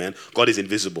that before, amen? God is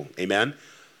invisible, amen?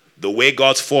 The way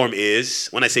God's form is,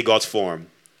 when I say God's form,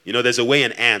 there's a way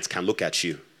an ant can look at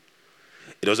you.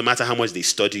 It doesn't matter how much they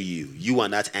study you. You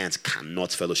and that ant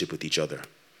cannot fellowship with each other.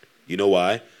 You know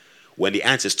why? When the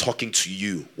ant is talking to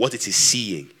you, what it is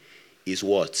seeing is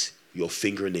what? Your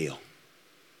fingernail.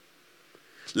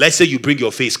 Let's say you bring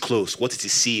your face close. What it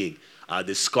is seeing are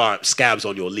the scabs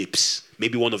on your lips.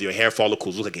 Maybe one of your hair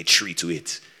follicles look like a tree to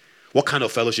it. What kind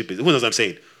of fellowship is it? Who knows what I'm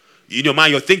saying? In your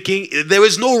mind, you're thinking,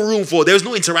 there's no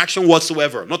interaction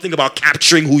whatsoever. Nothing about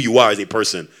capturing who you are as a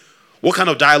person. What kind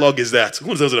of dialogue is that? Who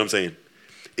knows what I'm saying?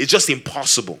 It's just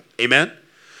impossible. Amen?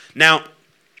 Now,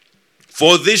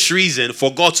 for this reason,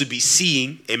 for God to be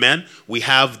seeing, amen, we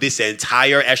have this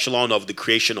entire echelon of the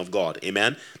creation of God,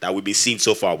 amen, that we've been seeing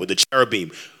so far with the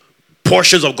cherubim.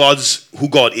 Portions of who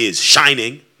God is,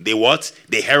 shining, they what?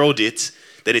 They herald it,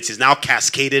 that it is now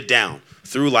cascaded down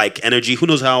through like energy. Who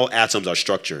knows how atoms are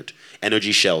structured?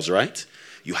 Energy shells, right?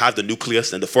 You have the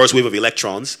nucleus and the first wave of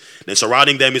electrons. Then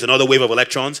surrounding them is another wave of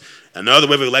electrons, another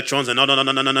wave of electrons, and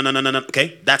no.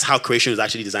 Okay? That's how creation is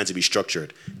actually designed to be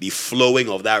structured. The flowing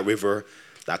of that river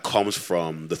that comes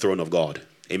from the throne of God.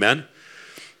 Amen?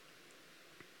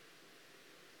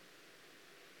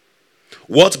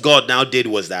 What God now did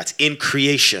was that in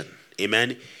creation,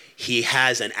 amen, he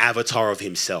has an avatar of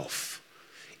himself,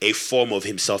 a form of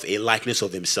himself, a likeness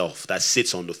of himself that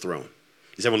sits on the throne.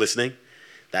 Is everyone listening?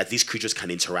 That these creatures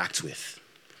can interact with,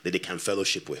 that they can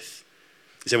fellowship with.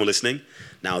 Is everyone listening?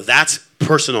 Now that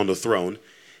person on the throne,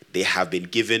 they have been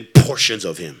given portions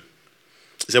of him.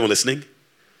 Is everyone listening?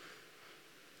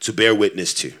 To bear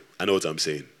witness to. I know what I'm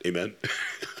saying. Amen?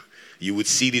 You would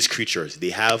see these creatures. They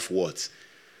have what?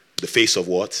 The face of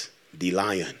what? The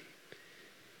lion.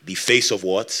 The face of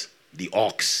what? The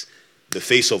ox. The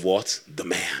face of what? The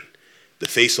man. The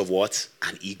face of what?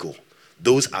 An eagle.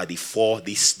 Those are the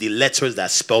letters that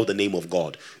spell the name of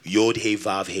God. Yod, He,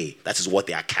 Vav, He. That is what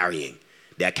they are carrying.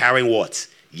 They are carrying what?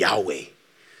 Yahweh.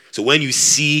 So when you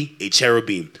see a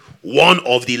cherubim, one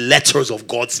of the letters of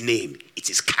God's name, it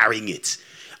is carrying it.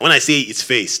 When I say its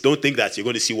face, don't think that you're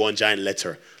going to see one giant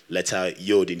letter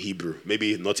Yod in Hebrew.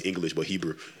 Maybe not English, but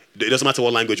Hebrew. It doesn't matter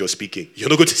what language you're speaking. You're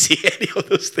not going to see any of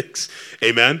those things.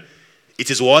 Amen?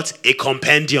 It is what? A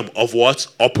compendium of what?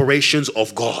 Operations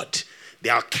of God. They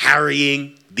are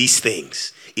carrying these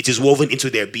things. It is woven into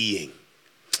their being.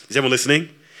 Is everyone listening?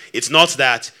 It's not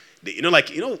that,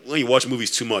 when you watch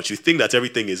movies too much, you think that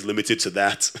everything is limited to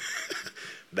that.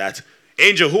 That,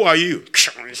 angel, who are you?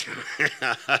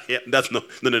 Yeah, that's no.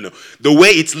 The way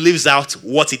it lives out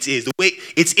what it is, the way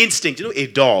it's instinct. A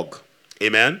dog,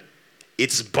 amen?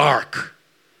 Its bark,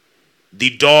 the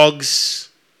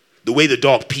way the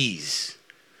dog pees,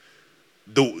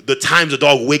 the times the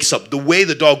dog wakes up, the way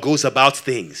the dog goes about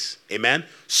things, amen?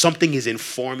 Something is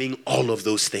informing all of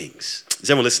those things. Is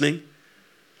everyone listening?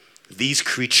 These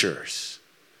creatures,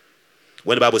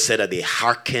 when the Bible said that they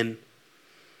hearken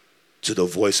to the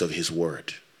voice of his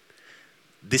word,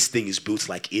 this thing is built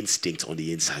like instinct on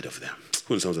the inside of them.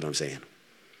 Who knows what I'm saying?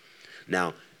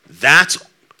 Now, that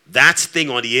thing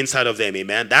on the inside of them,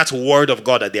 amen, that word of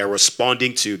God that they are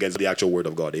responding to against the actual word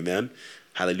of God, amen,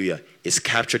 hallelujah, is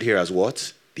captured here as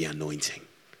what? The anointing.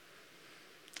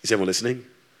 Is everyone listening?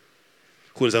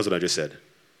 Who understands what I just said?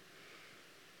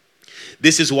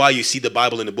 This is why you see the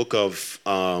Bible in the book of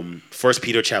 1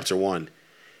 Peter chapter 1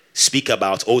 speak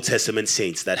about Old Testament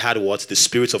saints that had what? The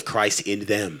Spirit of Christ in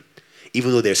them,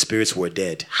 even though their spirits were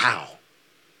dead. How?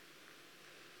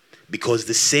 Because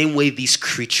the same way these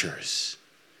creatures,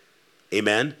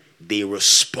 amen, they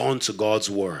respond to God's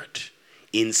word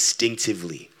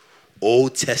instinctively.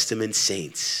 Old Testament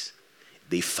saints,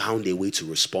 they found a way to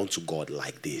respond to God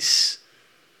like this.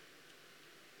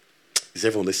 Is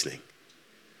everyone listening?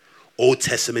 Old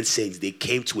Testament saints, they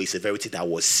came to a severity that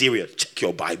was serious. Check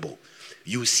your Bible.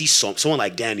 You see someone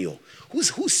like Daniel.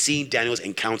 Who's seen Daniel's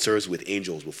encounters with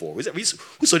angels before? Who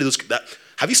studied those?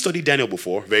 Have you studied Daniel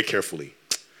before? Very carefully.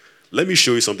 Let me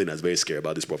show you something that's very scary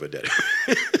about this prophet there.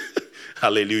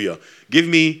 Hallelujah. Give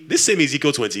me this same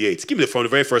Ezekiel 28. Give me from the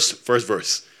very first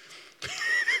verse.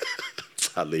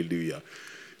 Hallelujah.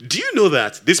 Do you know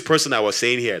that this person I was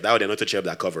saying here, that was the anointed cherub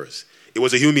that covers, it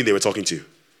was a human being they were talking to?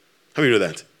 How many know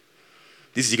that?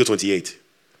 This is Ezekiel 28.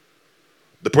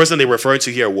 The person they were referring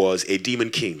to here was a demon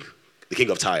king, the king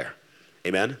of Tyre.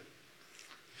 Amen?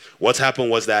 What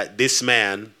happened was that this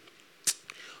man,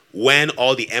 when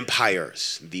all the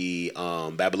empires, the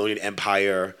Babylonian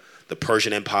Empire, the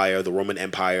Persian Empire, the Roman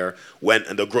Empire,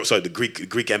 the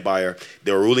Greek Empire,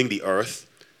 they were ruling the earth.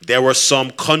 There were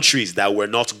some countries that were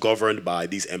not governed by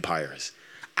these empires,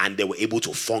 and they were able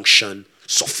to function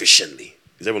sufficiently.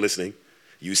 Is everyone listening?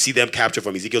 You see them captured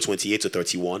from Ezekiel 28 to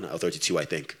 31, or 32, I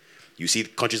think. You see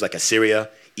countries like Assyria,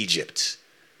 Egypt,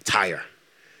 Tyre.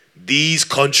 These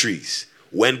countries,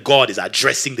 when God is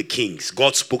addressing the kings,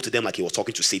 God spoke to them like he was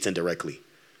talking to Satan directly.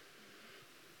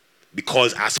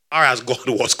 Because as far as God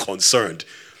was concerned,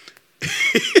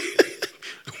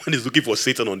 when he's looking for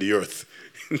Satan on the earth,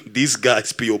 these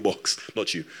guys, P.O. Box,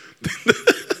 not you.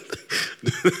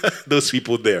 Those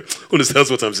people there. Who understands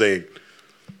what I'm saying?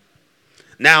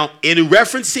 Now, in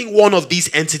referencing one of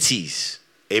these entities,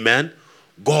 amen,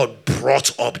 God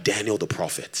brought up Daniel the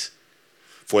prophet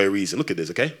for a reason. Look at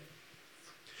this, okay?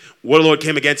 Word of the Lord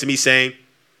came again to me saying,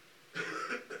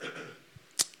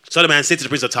 Son of man, say to the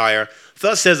prince of Tyre,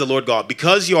 thus says the Lord God,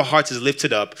 because your heart is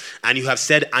lifted up, and you have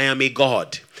said, I am a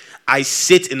God. I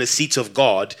sit in the seat of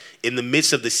God in the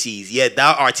midst of the seas, yet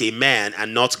thou art a man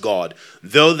and not God.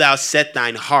 Though thou set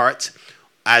thine heart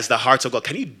as the heart of God.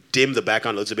 Can you dim the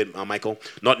background a little bit, Michael?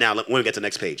 Not now, when we get to the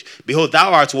next page. Behold,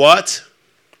 thou art what?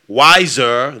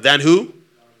 Wiser than who?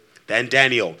 Than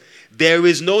Daniel. There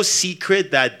is no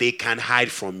secret that they can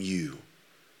hide from you.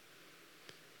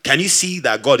 Can you see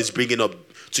that God is bringing up,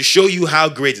 to show you how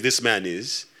great this man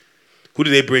is? Who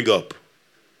did they bring up?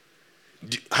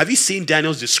 Have you seen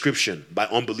Daniel's description by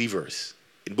unbelievers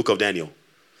in the book of Daniel?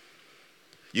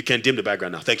 You can dim the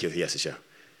background now. Thank you. Yes, sure.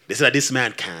 They said that this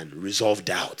man can resolve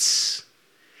doubts.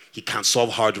 He can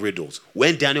solve hard riddles.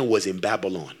 When Daniel was in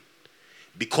Babylon,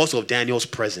 because of Daniel's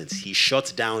presence, he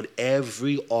shut down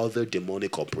every other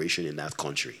demonic operation in that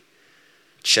country.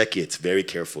 Check it very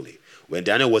carefully. When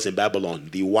Daniel was in Babylon,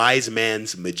 the wise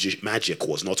man's magic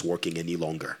was not working any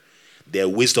longer. Their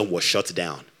wisdom was shut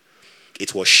down.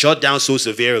 It was shut down so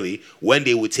severely when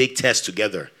they would take tests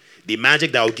together. The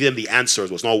magic that would give them the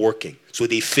answers was not working. So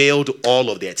they failed all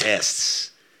of their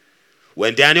tests.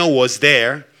 When Daniel was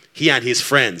there, he and his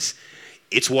friends,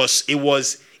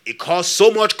 it caused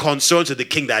so much concern to the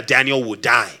king that Daniel would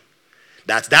die.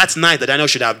 That night that Daniel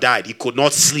should have died, he could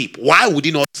not sleep. Why would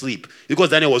he not sleep? Because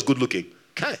Daniel was good looking.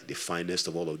 Okay, the finest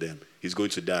of all of them. He's going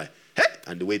to die. Hey,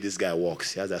 and the way this guy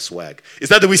walks, he has that swag. Is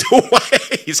that the reason why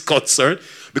he's concerned?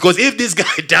 Because if this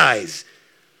guy dies,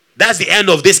 that's the end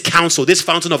of this council, this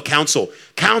fountain of counsel.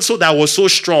 Council that was so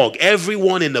strong.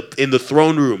 Everyone in the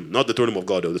throne room, not the throne room of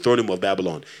God, though, the throne room of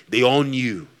Babylon, they all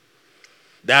knew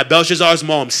that Belshazzar's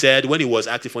mom said, when he was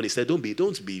acting funny, he said, don't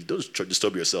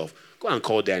disturb yourself. Go and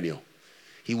call Daniel.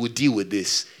 He would deal with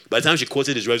this. By the time she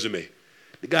quoted his resume,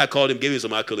 the guy called him, gave him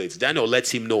some accolades. Daniel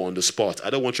lets him know on the spot,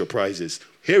 I don't want your prizes.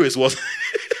 Here is what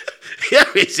here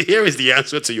is the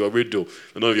answer to your riddle.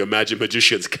 None of your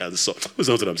magicians can solve. Who's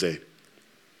knows what I'm saying?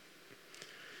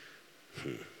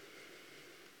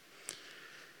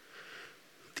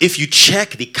 If you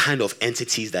check the kind of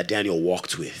entities that Daniel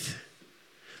walked with,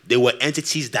 they were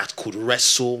entities that could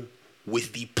wrestle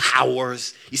with the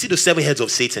powers. You see the 7 heads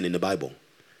of Satan in the Bible?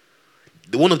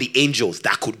 One of the angels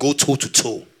that could go toe to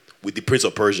toe with the prince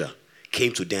of Persia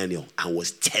came to Daniel and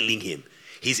was telling him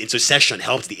his intercession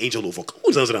helped the angel overcome.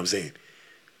 Who knows what I'm saying?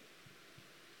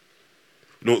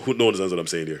 Who knows what I'm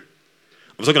saying here?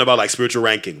 I'm talking about like spiritual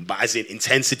ranking, but as in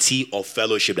intensity of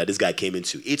fellowship that this guy came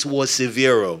into. It was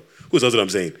severe. Who knows what I'm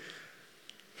saying?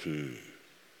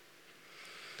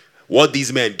 What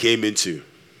these men came into,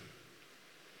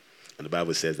 and the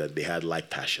Bible says that they had like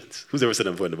passions. Who's ever said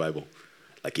that before in the Bible?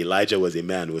 Like Elijah was a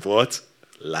man with what?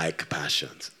 Like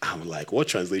passions. I'm like, what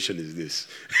translation is this?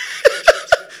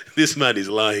 This man is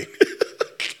lying.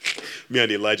 Me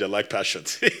and Elijah like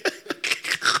passions.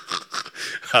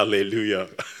 Hallelujah.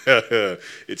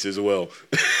 It is well.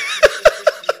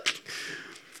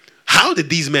 How did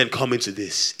these men come into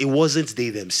this? It wasn't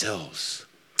they themselves.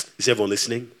 Is everyone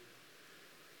listening?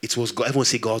 It was God. Everyone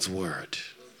say God's word.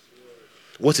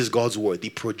 What is God's word? The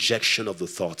projection of the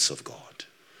thoughts of God.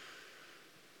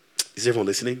 Is everyone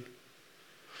listening?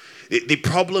 The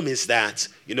problem is that,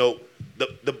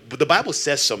 the Bible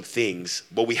says some things,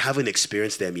 but we haven't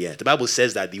experienced them yet. The Bible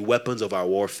says that the weapons of our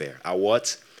warfare are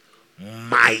what?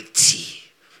 Mighty.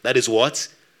 That is what?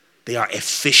 They are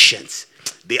efficient.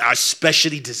 They are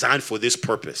specially designed for this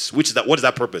purpose. What is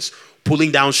that purpose?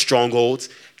 Pulling down strongholds,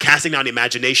 casting down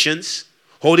imaginations,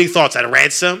 holding thoughts at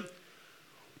ransom,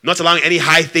 not allowing any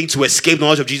high thing to escape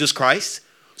knowledge of Jesus Christ,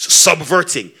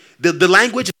 subverting. The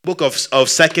language in the book of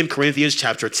 2 Corinthians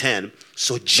chapter 10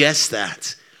 suggests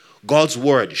that God's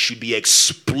word should be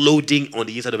exploding on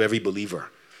the inside of every believer.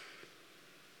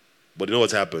 But you know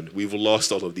what's happened? We've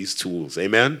lost all of these tools.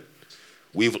 Amen?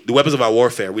 The weapons of our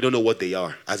warfare, we don't know what they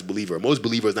are as believers. Most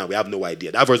believers now, we have no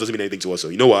idea. That verse doesn't mean anything to us. So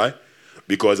you know why?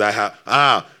 Because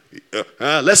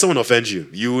let someone offend you.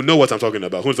 You know what I'm talking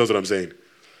about. Who knows what I'm saying?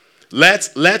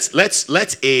 Let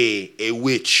a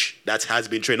witch that has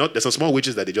been trained. There's some small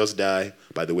witches that they just die,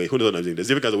 by the way. Who knows what I'm saying? There's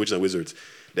different kinds of witches and wizards.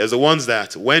 There's the ones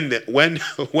that when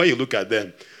you look at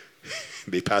them,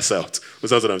 they pass out. Who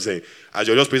knows what I'm saying? As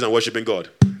you're just praising and worshiping God,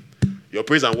 your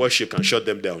praise and worship can shut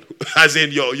them down. As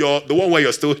in the one where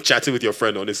you're still chatting with your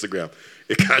friend on Instagram,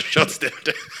 it can shut them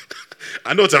down.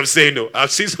 I know what I'm saying though. I've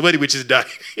seen so many witches die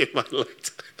in my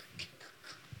life.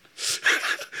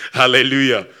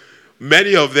 Hallelujah.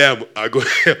 Many of them are going,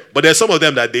 but there's some of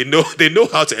them that they know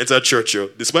how to enter church.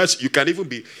 Despite you can even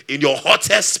be in your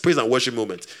hottest praise and worship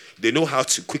moment, they know how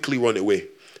to quickly run away.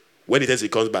 When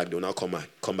it comes back, they'll now come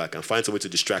back and find somebody to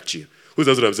distract you. Who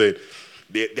knows what I'm saying?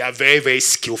 They are very, very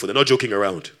skillful. They're not joking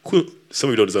around. Some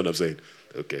of you don't understand what I'm saying.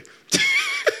 Okay.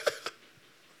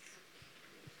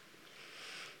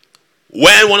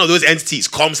 When one of those entities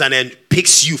comes and then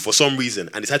picks you for some reason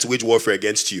and decides to wage warfare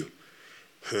against you,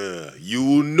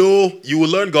 you will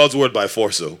learn God's word by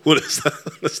force. So who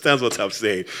understands what I'm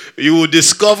saying? You will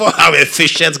discover how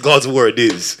efficient God's word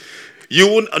is. You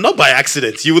will not by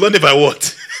accident. You will learn it by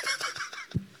what?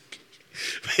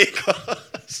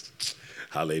 Because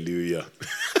hallelujah.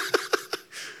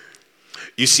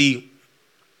 You see,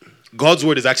 God's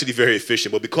word is actually very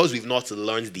efficient, but because we've not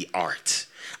learned the art,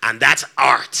 and that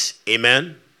art,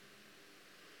 amen,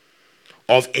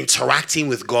 of interacting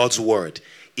with God's word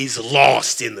is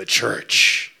lost in the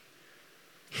church.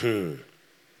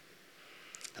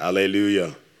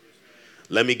 Hallelujah.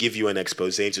 Let me give you an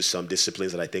expose into some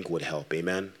disciplines that I think would help.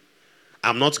 Amen.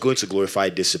 I'm not going to glorify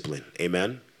discipline.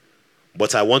 Amen.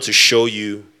 But I want to show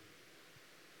you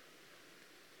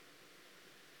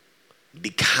the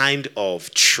kind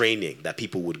of training that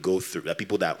people would go through,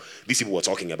 these people were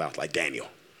talking about, like Daniel,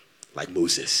 like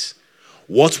Moses.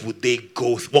 What would they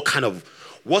go through?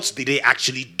 What did they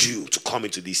actually do to come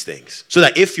into these things? So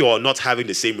that if you're not having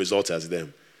the same results as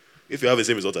them, If you have the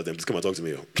same result as them, just come and talk to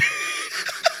me.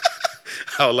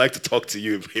 I would like to talk to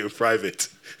you in private.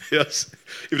 Yes.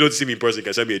 If you don't see me in person, you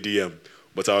can send me a DM.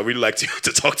 But I would really like to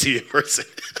talk to you in person.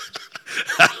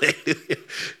 Hallelujah.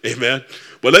 Amen.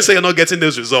 But let's say you're not getting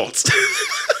those results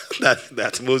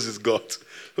that Moses got.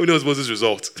 Who knows Moses'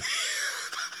 result?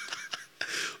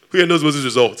 Who here knows Moses'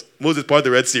 result? Moses parted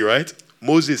the Red Sea, right?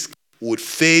 Moses would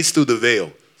phase through the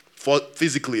veil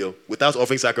physically without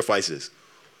offering sacrifices.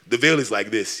 The veil is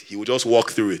like this. He would just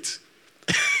walk through it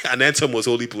and enter most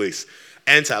holy place.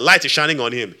 Enter. Light is shining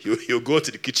on him. He'll go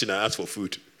to the kitchen and ask for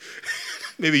food.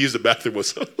 Maybe use the bathroom or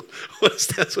so.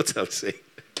 That's what I'm saying.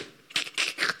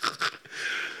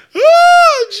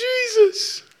 Oh,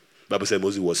 Jesus. The Bible said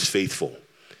Moses was faithful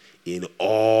in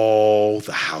all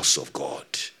the house of God.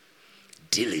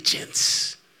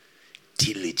 Diligence.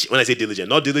 When I say diligent,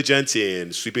 not diligent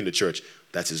in sweeping the church.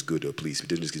 That is good, please.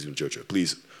 Diligence in the church.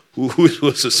 Please. Who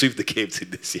wants to sweep the cave to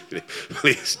this evening?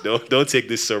 Please, don't take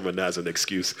this sermon as an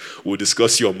excuse. We'll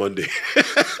discuss you on Monday.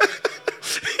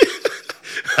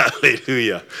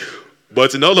 Hallelujah.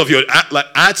 But in all of your,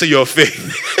 add to your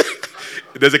faith.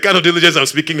 There's a kind of diligence I'm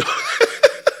speaking of.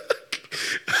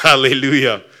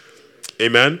 Hallelujah.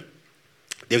 Amen.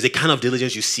 There's a kind of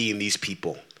diligence you see in these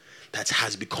people that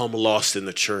has become lost in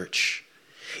the church.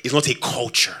 It's not a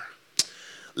culture.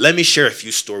 Let me share a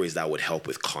few stories that would help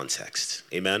with context.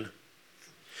 Amen.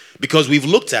 Because we've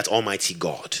looked at Almighty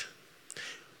God.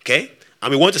 Okay?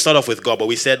 And we want to start off with God, but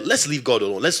we said, let's leave God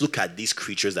alone. Let's look at these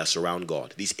creatures that surround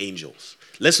God, these angels.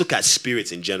 Let's look at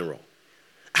spirits in general.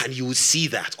 And you will see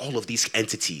that all of these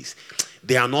entities,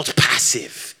 they are not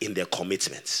passive in their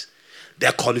commitments.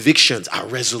 Their convictions are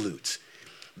resolute.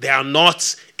 They are not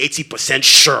 80%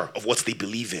 sure of what they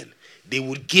believe in. They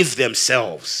would give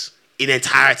themselves in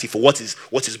entirety for what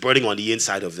is burning on the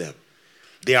inside of them.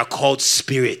 They are called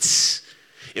spirits.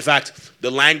 In fact,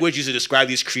 the language used to describe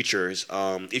these creatures,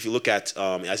 if you look at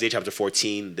Isaiah chapter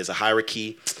 14, there's a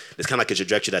hierarchy. There's kind of like a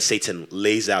trajectory that Satan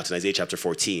lays out in Isaiah chapter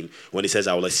 14 when he says,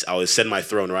 I will ascend my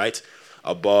throne, right?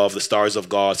 Above the stars of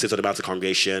God, sit on the mountain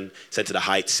congregation, sent to the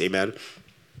heights, amen.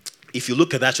 If you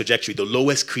look at that trajectory, the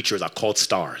lowest creatures are called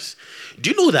stars. Do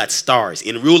you know that stars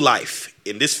in real life,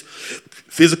 in this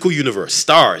physical universe,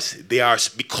 stars, they are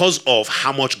because of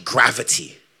how much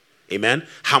gravity, amen,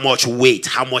 how much weight,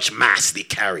 how much mass they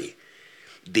carry,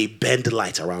 they bend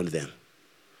light around them.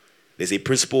 There's a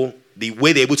principle, the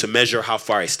way they're able to measure how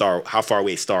far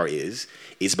away a star is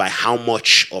by how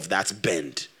much of that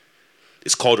bend.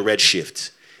 It's called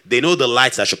redshift. They know the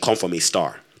light that should come from a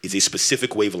star is a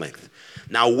specific wavelength.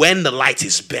 Now, when the light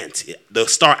is bent, the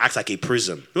star acts like a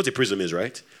prism. You know what a prism is,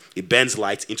 right? It bends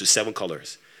light into 7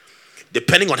 colors.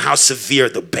 Depending on how severe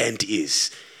the bend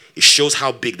is, it shows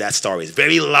how big that star is.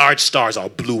 Very large stars are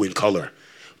blue in color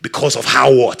because of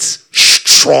how what?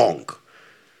 Strong.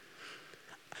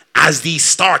 As the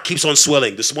star keeps on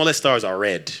swelling, the smallest stars are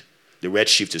red. The red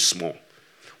shift is small.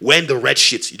 When the red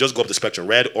shifts, you just go up the spectrum.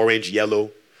 Red, orange,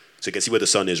 yellow. So you can see where the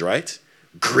sun is, right?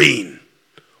 Green,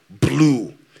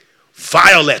 blue,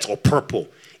 violet or purple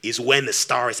is when the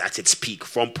star is at its peak.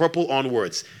 From purple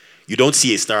onwards, you don't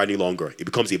see a star any longer. It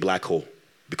becomes a black hole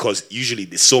because usually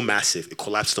it's so massive, it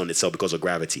collapsed on itself because of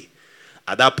gravity.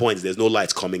 At that point, there's no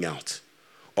light coming out.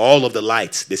 All of the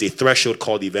light, there's a threshold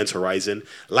called the event horizon.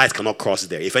 Light cannot cross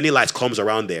there. If any light comes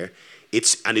around there,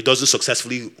 and it doesn't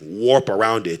successfully warp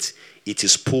around it, it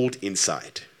is pulled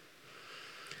inside.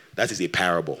 That is a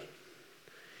parable.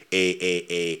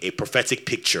 A prophetic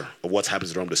picture of what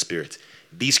happens around the spirit.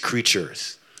 These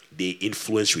creatures, they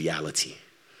influence reality.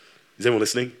 Is anyone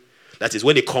listening? That is,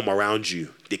 when they come around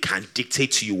you, they can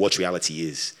dictate to you what reality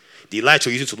is. The light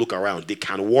you're using to look around, they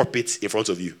can warp it in front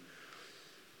of you.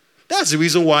 That's the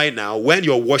reason why now, when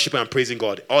you're worshiping and praising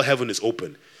God, all heaven is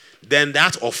open. Then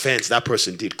that offense that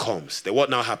person did comes. Then what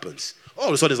now happens? All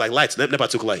of a sudden it's like light. Never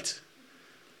took light.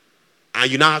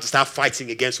 And you now have to start fighting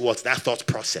against what? That thought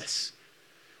process.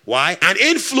 Why? An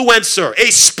influencer, a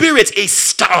spirit, a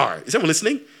star. Is anyone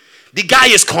listening? The guy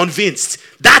is convinced.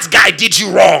 That guy did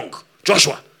you wrong.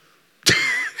 Joshua.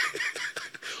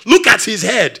 Look at his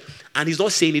head. And he's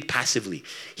not saying it passively.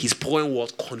 He's pouring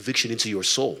what? Conviction into your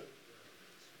soul.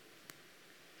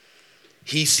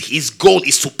 His goal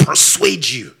is to persuade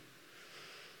you.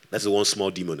 That's the one small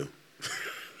demon.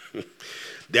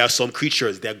 There are some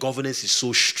creatures, their governance is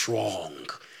so strong.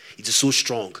 It is so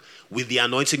strong. With the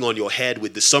anointing on your head,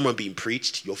 with the sermon being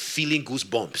preached, you're feeling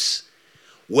goosebumps.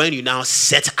 When you now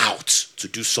set out to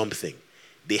do something,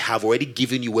 they have already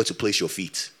given you where to place your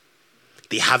feet.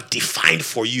 They have defined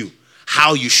for you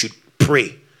how you should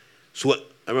pray. So I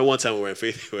remember one time we were in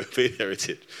Faith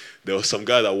Heritage. There was some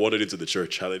guy that wandered into the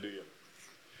church. Hallelujah.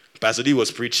 Pastor D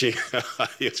was preaching.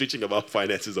 He was preaching about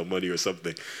finances or money or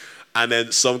something. And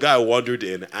then some guy wandered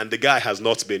in, and the guy has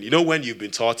not been. You know when you've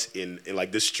been taught in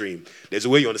like this stream, there's a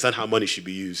way you understand how money should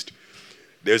be used.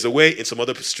 There's a way in some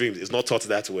other streams, it's not taught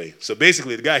that way. So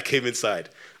basically, the guy came inside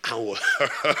and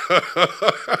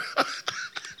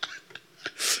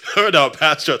heard our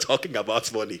pastor talking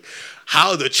about money,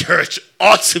 how the church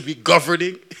ought to be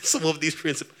governing some of these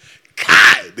principles.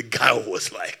 The guy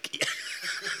was like,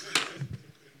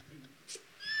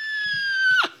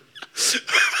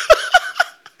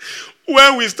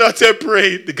 when we started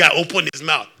praying, the guy opened his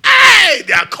mouth. Hey,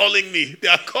 they are calling me. They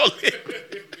are calling me.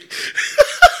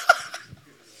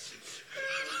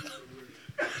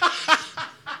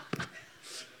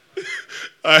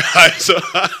 So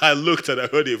I looked and I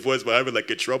heard a voice behind me like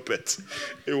a trumpet.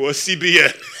 It was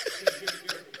CBN.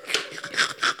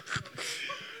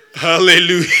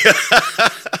 Hallelujah.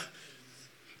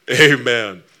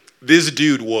 Amen. This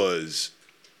dude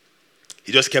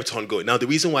he just kept on going. Now, the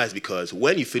reason why is because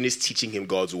when you finish teaching him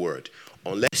God's word,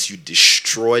 unless you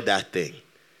destroy that thing,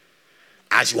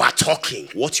 as you are talking,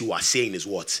 what you are saying is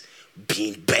what?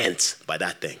 Being bent by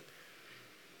that thing.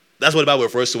 That's what the Bible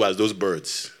refers to as those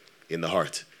birds in the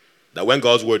heart. That when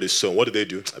God's word is sown, what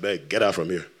do? I better get out from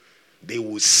here. They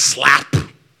will slap.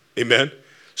 Amen.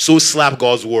 So slap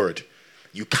God's word.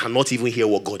 You cannot even hear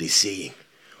what God is saying.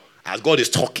 As God is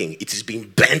talking, it is being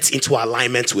bent into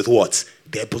alignment with what?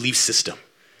 Their belief system.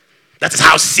 That is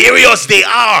how serious they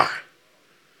are.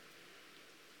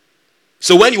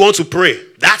 So when you want to pray,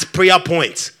 that's prayer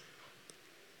point.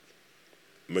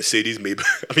 Mercedes, maybe.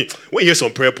 When you hear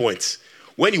some prayer points,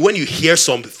 when you hear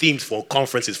some themes for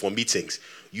conferences, for meetings,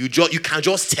 you can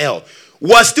just tell.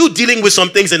 We're still dealing with some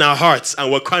things in our hearts,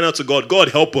 and we're crying out to God, God,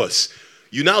 help us.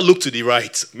 You now look to the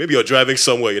right. Maybe you're driving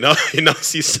somewhere. You now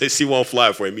see one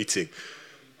flyer for a meeting.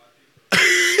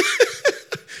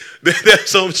 There's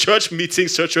some church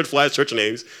meetings, church flyers, church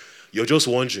names. You're just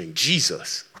wondering,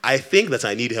 Jesus, I think that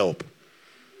I need help.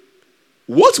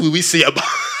 What will we say about?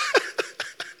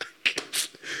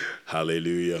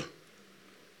 Hallelujah.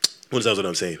 What is what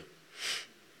I'm saying?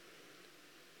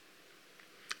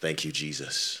 Thank you,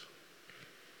 Jesus.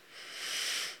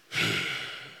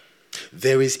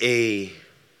 There is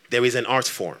an art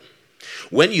form.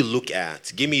 When you look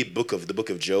at, give me the book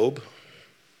of Job.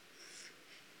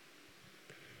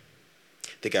 I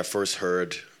think I first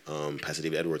heard Pastor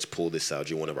David Edwards pull this out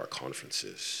during one of our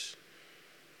conferences.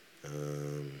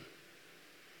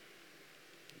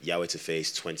 Yahweh to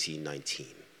Face 2019.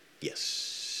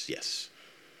 Yes.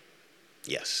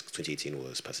 2018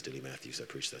 was Pastor Dilly Matthews that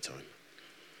preached that time.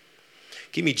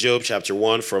 Give me Job chapter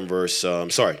 1 from verse,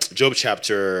 Job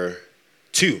chapter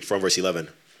 2 from verse 11.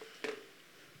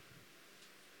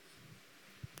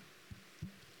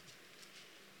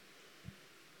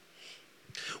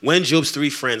 When Job's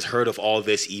 3 friends heard of all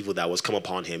this evil that was come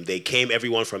upon him, they came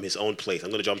everyone from his own place.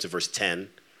 I'm going to jump to verse 10.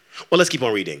 Well, let's keep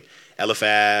on reading.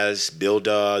 Eliphaz,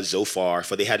 Bildad, Zophar,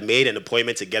 for they had made an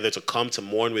appointment together to come to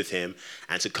mourn with him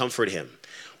and to comfort him.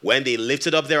 When they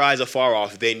lifted up their eyes afar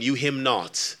off, they knew him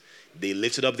not. They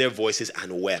lifted up their voices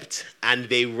and wept. And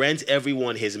they rent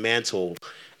everyone his mantle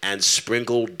and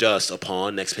sprinkled dust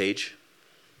upon, next page,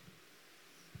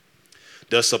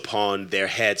 dust upon their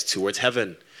heads towards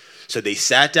heaven. So they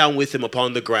sat down with him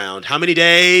upon the ground. How many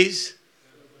days?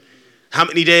 How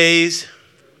many days?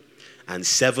 And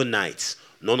 7 nights.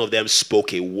 None of them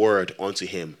spoke a word unto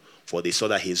him, for they saw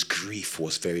that his grief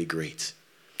was very great.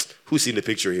 Who's seen the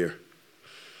picture here?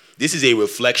 This is a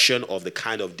reflection of the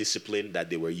kind of discipline that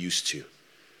they were used to.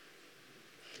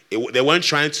 They weren't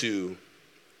trying to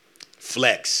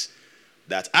flex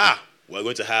that, we're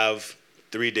going to have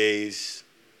 3 days.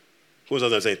 Who was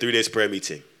I saying? 3 days prayer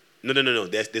meeting. No.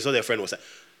 They saw their friend was like,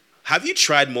 have you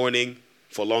tried mourning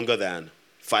for longer than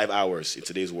 5 hours in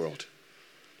today's world?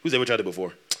 Who's ever tried it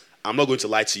before? I'm not going to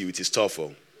lie to you. It is tough.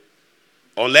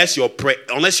 Unless you're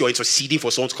interceding for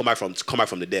someone to come back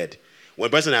from the dead. When a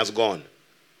person has gone,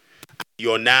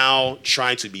 you're now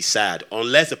trying to be sad.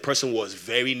 Unless the person was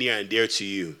very near and dear to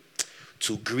you,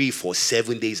 to grieve for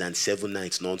 7 days and 7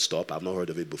 nights non-stop. I've not heard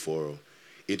of it before.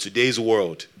 In today's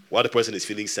world, while the person is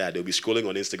feeling sad, they'll be scrolling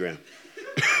on Instagram.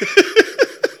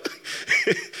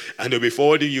 And they'll be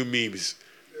forwarding you memes.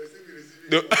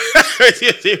 As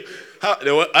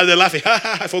they're laughing,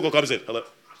 Fogo comes in. Hello.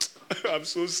 I'm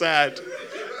so sad.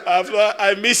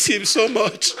 I miss him so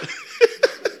much.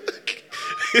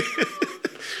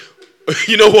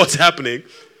 You know what's happening?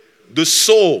 The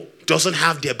soul doesn't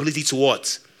have the ability to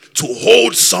what? To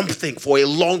hold something for a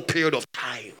long period of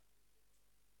time.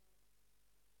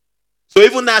 So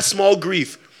even that small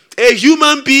grief, a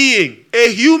human being,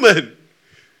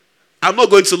 I'm not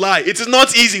going to lie. It is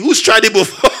not easy. Who's tried it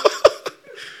before?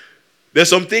 There's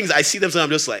some things I see them, so I'm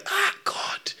just like,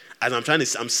 God. As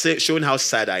I'm showing how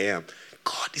sad I am.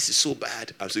 God, this is so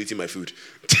bad. I'm still eating my food.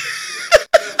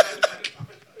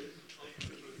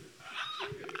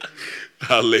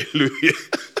 Hallelujah.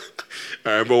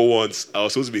 I remember once I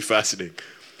was supposed to be fasting.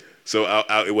 So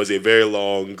it was a very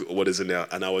long, what is it now?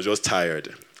 And I was just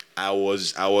tired. I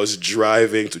was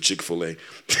driving to Chick-fil-A.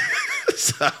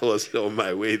 So I was on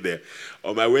my way there.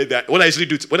 What I usually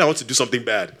do, when I want to do something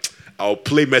bad, I'll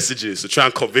play messages to try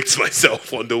and convict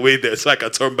myself on the way there so I can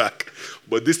turn back.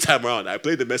 But this time around, I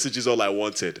played the messages all I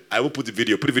wanted. I will put the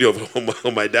video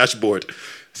on my dashboard.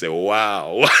 Say,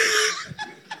 wow.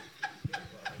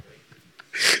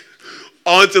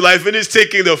 Until I finished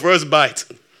taking the first bite.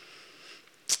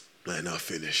 I now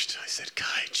finished. I said, God,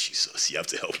 Jesus, you have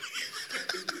to help me.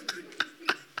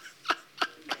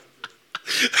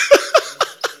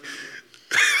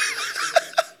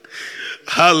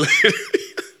 Hallelujah.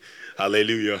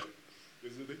 Hallelujah. I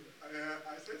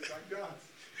said like that.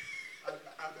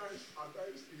 At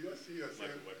times you just see yourself.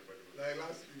 Like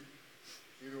last week,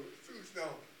 2 weeks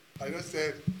now. I just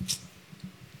said,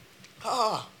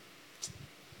 I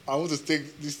want to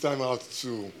take this time out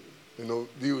to,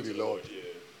 deal with the Lord.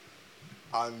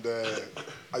 And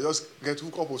I just get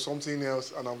hooked up with something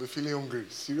else and I'll be feeling hungry,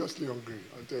 seriously hungry,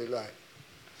 I'll tell you a lie.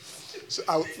 So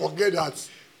I forget that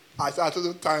I started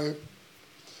the time,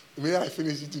 maybe I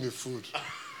finish eating the food.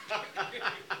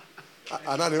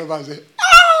 And I remember I say,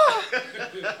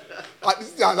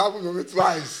 this thing has happened to me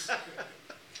twice.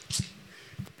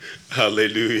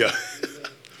 Hallelujah.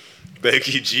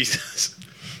 Thank you, Jesus.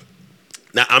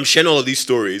 Now, I'm sharing all of these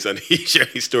stories, and he's sharing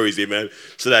his stories, amen,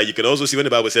 so that you can also see when the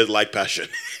Bible says like passion.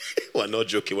 We're not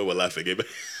joking when we're laughing, amen.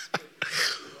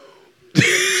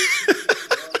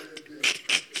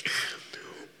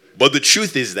 But the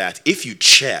truth is that if you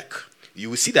check, you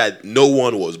will see that no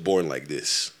one was born like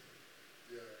this.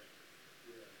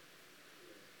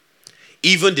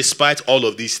 Even despite all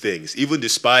of these things, even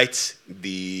despite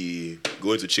the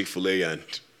going to Chick-fil-A and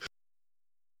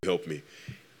help me,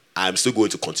 I'm still going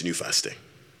to continue fasting.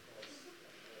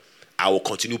 I will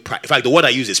continue. In fact, the word I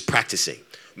use is practicing.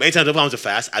 Many times if I want to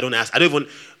fast,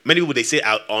 many people, they say,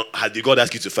 did God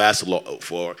ask you to fast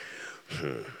for?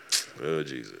 Oh,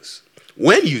 Jesus.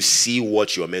 When you see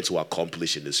what you're meant to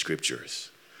accomplish in the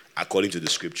scriptures, according to the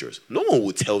scriptures, no one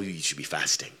will tell you should be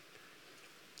fasting.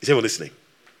 Is anyone listening?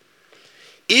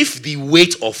 If the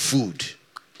weight of food,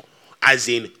 as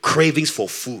in cravings for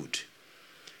food,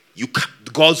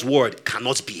 God's word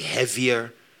cannot be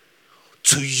heavier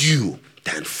to you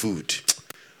than food.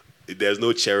 There's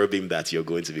no cherubim that you're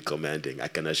going to be commanding, I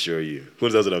can assure you. Who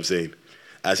knows what I'm saying?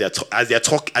 As you're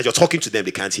talking to them,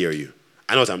 they can't hear you.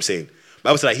 I know what I'm saying.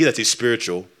 Bible says that he that is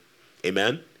spiritual,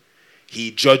 amen,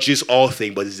 he judges all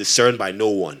things, but is discerned by no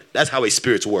one. That's how a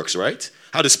spirit works, right?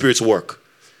 How do spirits work?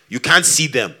 You can't see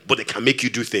them, but they can make you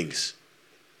do things.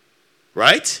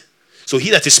 Right? So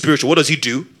he that is spiritual, what does he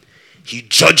do? He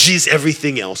judges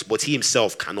everything else, but he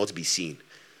himself cannot be seen.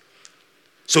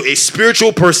 So a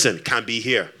spiritual person can be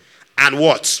here and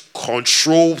what?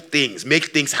 Control things, make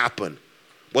things happen.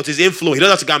 But his influence, he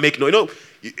doesn't have to go and make no.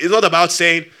 It's not about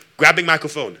saying, grabbing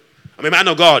microphone. I'm a man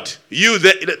of God. No. Who's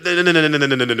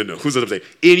what I'm saying?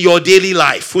 In your daily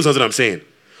life, who's what I'm saying?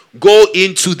 Go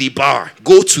into the bar,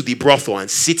 go to the brothel and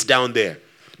sit down there.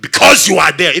 Because you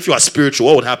are there, if you are spiritual,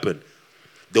 what would happen?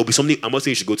 There'll be something. I'm not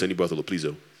saying you should go to any brothel, please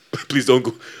don't. Please don't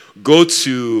go. Go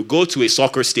to a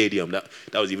soccer stadium. That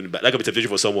was even bad. That could be temptation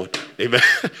for someone. Amen.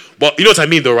 But you know what I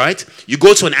mean, though, right? You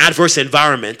go to an adverse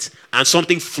environment and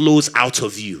something flows out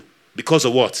of you because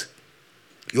of what?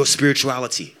 Your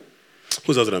spirituality.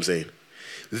 Who knows what I'm saying?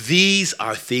 These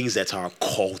are things that are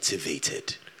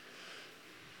cultivated.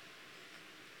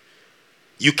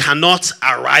 You cannot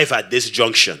arrive at this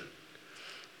junction.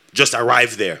 Just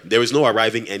arrive there. There is no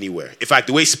arriving anywhere. In fact,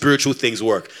 the way spiritual things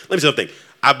work. Let me say something.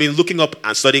 I've been looking up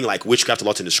and studying like witchcraft a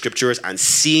lot in the scriptures and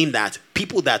seeing that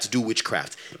people that do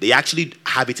witchcraft, they actually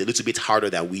have it a little bit harder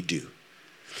than we do.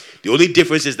 The only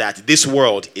difference is that this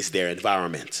world is their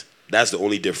environment. That's the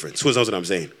only difference. Who knows what I'm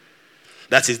saying?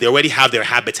 That is, they already have their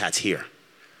habitat here.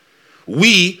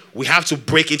 We have to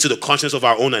break into the consciousness of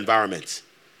our own environment.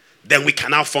 Then we can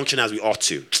now function as we ought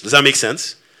to. Does that make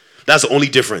sense? That's the only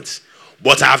difference.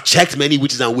 But I've checked many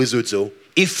witches and wizards, though.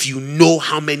 If you know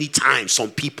how many times some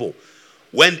people,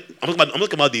 I'm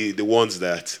talking about the ones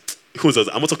that,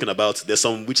 I'm not talking about, there's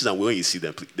some witches and when you see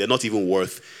them, they're not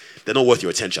worth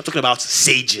your attention. I'm talking about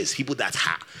sages, people that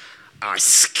are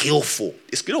skillful.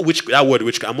 It's, that word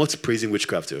witchcraft, I'm not praising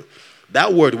witchcraft, too.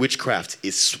 That word witchcraft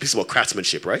is about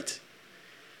craftsmanship, right?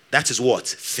 That is what?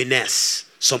 Finesse.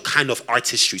 Some kind of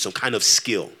artistry, some kind of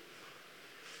skill.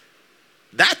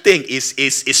 That thing is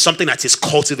something that is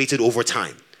cultivated over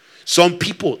time. Some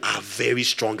people are very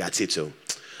strong at it. So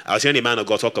I was hearing a man of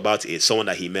God talk about it, someone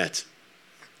that he met.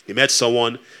 He met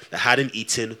someone that hadn't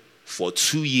eaten for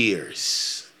 2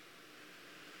 years.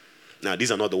 Now,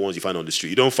 these are not the ones you find on the street.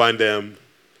 You don't find them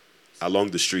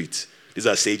along the street. These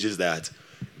are sages that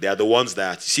they are the ones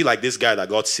that, see, like this guy that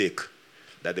got sick,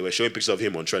 that they were showing pictures of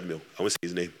him on treadmill. I won't say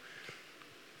his name.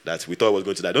 That we thought was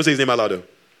going to die. Don't say his name out loud though.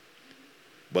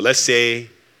 But let's say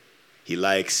he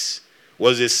likes,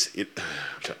 what's this?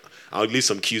 I'll leave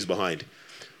some cues behind.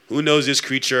 Who knows this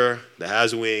creature that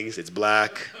has wings? It's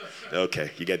black.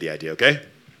 Okay, you get the idea, okay?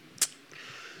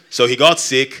 So he got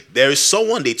sick. There is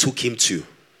someone they took him to.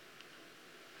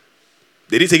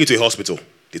 They didn't take him to a hospital.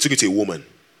 They took him to a woman.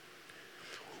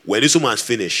 When this woman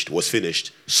was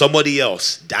finished, somebody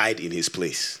else died in his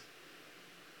place.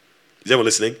 Is everyone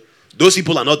listening? Those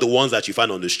people are not the ones that you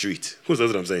find on the street. Who knows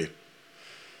what I'm saying?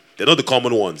 They're not the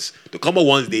common ones. The common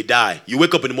ones, they die. You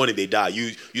wake up in the morning, they die.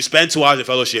 You spend 2 hours in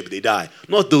fellowship, they die.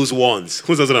 Not those ones.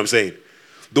 Who knows what I'm saying?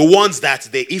 The ones that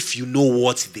if you know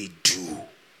what they do,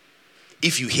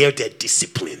 if you hear their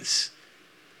disciplines.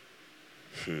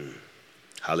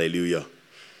 Hallelujah.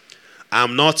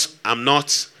 I'm not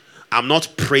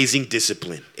praising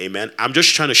discipline. Amen. I'm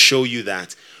just trying to show you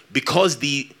that because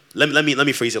let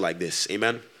me phrase it like this.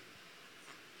 Amen.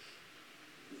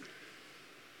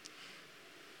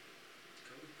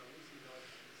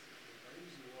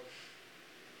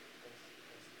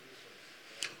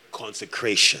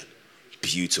 Consecration.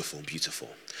 Beautiful, beautiful.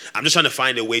 I'm just trying to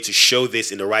find a way to show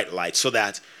this in the right light so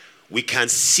that we can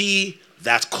see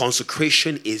that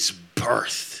consecration is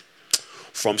birthed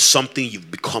from something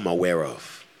you've become aware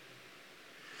of.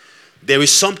 There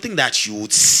is something that you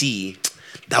would see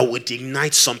that would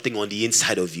ignite something on the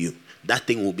inside of you. That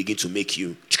thing will begin to make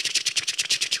you.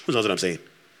 Who knows what I'm saying?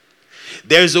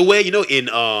 There's a way, in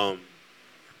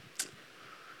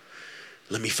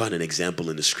let me find an example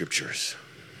in the scriptures.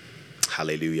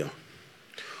 Hallelujah.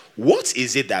 What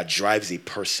is it that drives a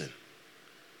person?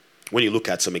 When you look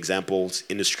at some examples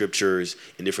in the scriptures,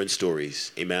 in different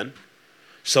stories, amen?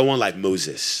 Someone like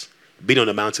Moses, being on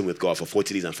the mountain with God for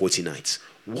 40 days and 40 nights.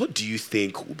 What do you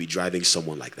think will be driving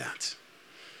someone like that?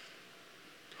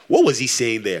 What was he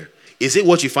saying there? Is it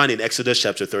what you find in Exodus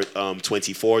chapter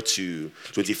 24 to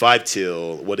 25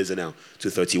 till, what is it now, to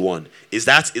 31? Is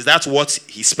that what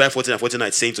he spent 40 and 40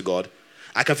 nights saying to God?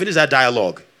 I can finish that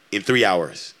dialogue in 3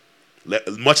 hours.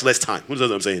 Much less time. What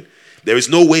I'm saying? There is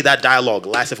no way that dialogue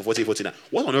lasted for 40, 49.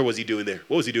 What on earth was he doing there?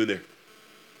 What was he doing there?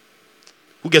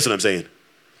 Who gets what I'm saying?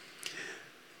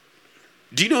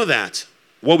 Do you know that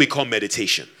what we call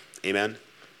meditation? Amen?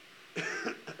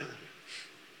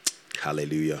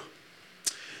 Hallelujah.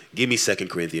 Give me 2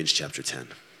 Corinthians chapter 10.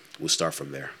 We'll start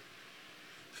from there.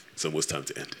 It's almost time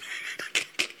to end.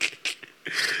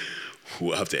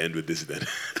 We'll have to end with this then.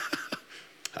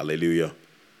 Hallelujah.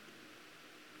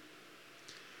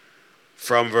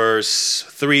 From verse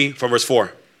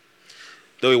 4.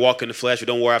 Though we walk in the flesh, we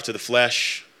don't war after the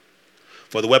flesh.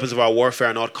 For the weapons of our warfare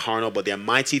are not carnal, but they are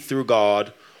mighty through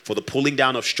God for the pulling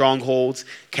down of strongholds,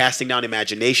 casting down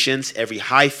imaginations, every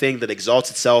high thing that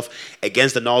exalts itself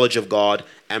against the knowledge of God,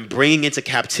 and bringing into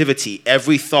captivity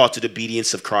every thought to the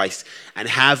obedience of Christ, and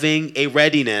having a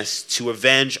readiness to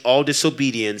avenge all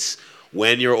disobedience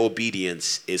when your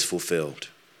obedience is fulfilled.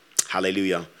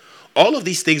 Hallelujah. All of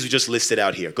these things we just listed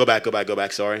out here. Go back,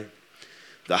 sorry.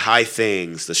 The high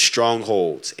things, the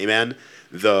strongholds, amen?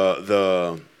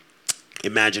 The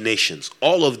imaginations.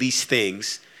 All of these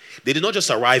things, they did not just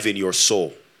arrive in your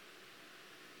soul.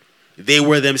 They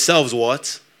were themselves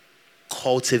what?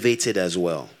 Cultivated as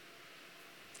well.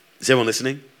 Is everyone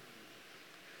listening?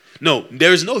 No,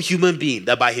 there is no human being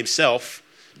that by himself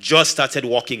just started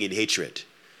walking in hatred.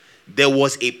 There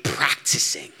was a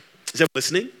practicing. Is everyone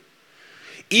listening?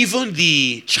 Even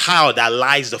the child that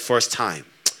lies the first time,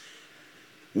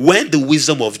 when the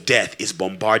wisdom of death is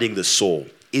bombarding the soul,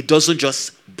 it doesn't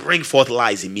just bring forth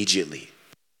lies immediately.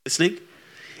 Listening?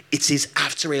 It is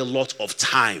after a lot of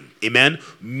time, amen,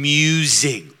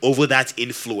 musing over that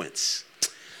influence.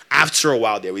 After a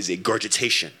while, there is a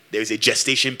gurgitation. There is a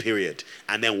gestation period.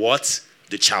 And then what?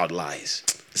 The child lies.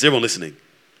 Is everyone listening?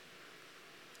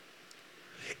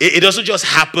 It doesn't just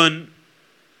happen.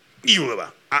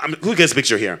 Who gets the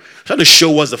picture here? I'm trying to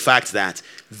show us the fact that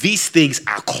these things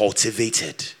are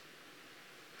cultivated.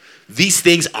 These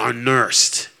things are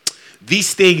nursed.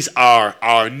 These things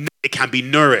they can be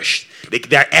nourished.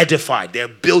 They're edified. They're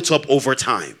built up over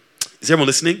time. Is everyone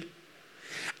listening?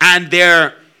 And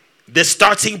the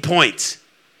starting point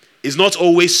is not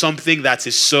always something that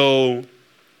is so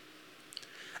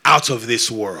out of this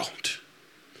world.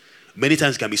 Many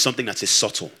times it can be something that is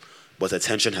subtle, but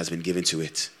attention has been given to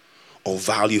it, or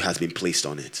value has been placed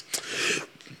on it.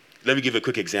 Let me give a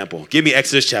quick example. Give me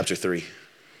Exodus chapter 3.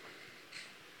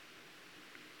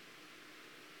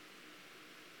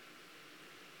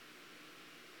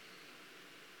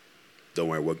 Don't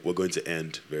worry, we're going to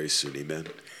end very soon. Amen.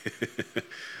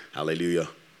 Hallelujah.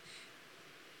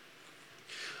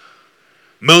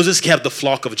 Moses kept the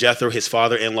flock of Jethro, his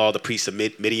father-in-law, the priest of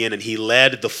Midian, and he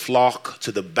led the flock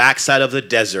to the backside of the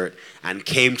desert and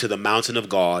came to the mountain of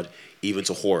God, even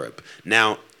to Horeb.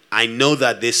 Now, I know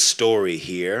that this story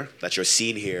here, that you're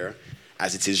seeing here,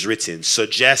 as it is written,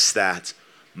 suggests that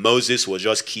Moses was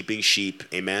just keeping sheep,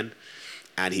 amen,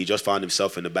 and he just found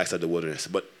himself in the backside of the wilderness.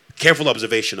 But careful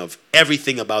observation of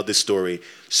everything about this story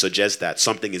suggests that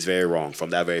something is very wrong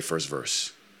from that very first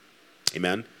verse.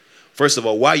 Amen. First of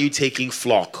all, why are you taking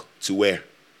flock to where?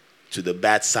 To the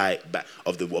bad side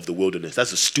of the wilderness.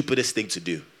 That's the stupidest thing to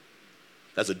do.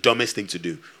 That's the dumbest thing to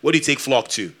do. What do you take flock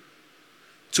to?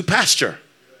 To pasture,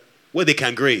 where they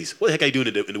can graze. What the heck are you doing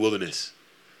in the wilderness?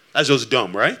 That's just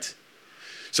dumb, right?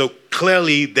 So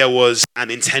clearly there was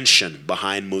an intention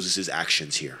behind Moses'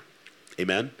 actions here.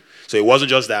 Amen. So it wasn't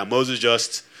just that Moses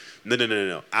just, no.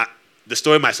 The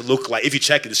story might look like, if you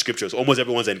check in the scriptures, almost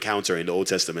everyone's encounter in the Old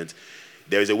Testament,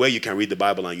 there is a way you can read the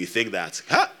Bible and you think that,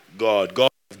 God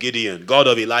of Gideon, God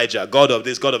of Elijah, God of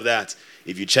this, God of that.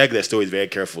 If you check their stories very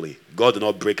carefully, God did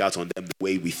not break out on them the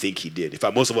way we think he did. In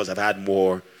fact, most of us have had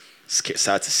more,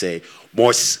 sad to say,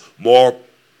 more,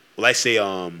 let's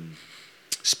say,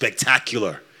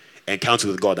 spectacular encounters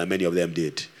with God than many of them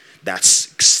did. That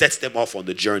sets them off on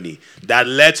the journey that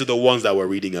led to the ones that we're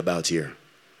reading about here.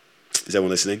 Is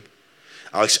everyone listening?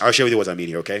 I'll share with you what I mean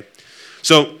here, okay?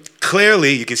 So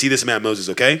clearly, you can see this man Moses,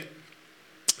 okay?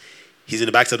 He's in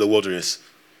the backside of the wilderness.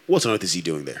 What on earth is he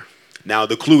doing there? Now,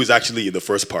 the clue is actually in the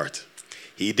first part.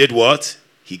 He did what?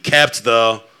 He kept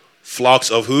the flocks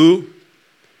of who?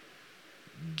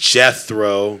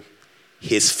 Jethro,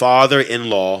 his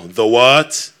father-in-law, the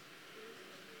what?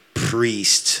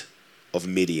 Priest of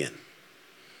Midian.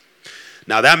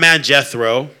 Now that man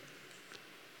Jethro,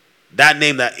 that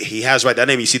name that he has, right, that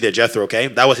name you see there, Jethro, okay?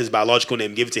 That was his biological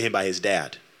name given to him by his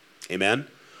dad. Amen?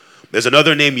 There's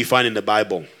another name you find in the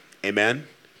Bible. Amen?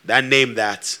 That name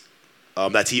that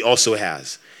he also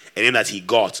has. A name that he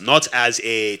got, not as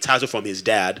a title from his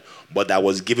dad, but that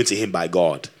was given to him by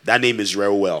God. That name is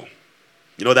Reuel.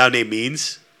 You know what that name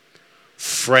means?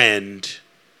 Friend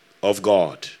of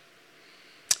God.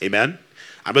 Amen?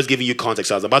 I'm just giving you context.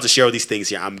 So I was about to share all these things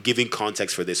here. I'm giving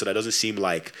context for this so that it doesn't seem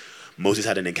like Moses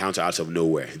had an encounter out of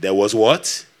nowhere. There was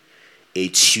what? A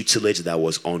tutelage that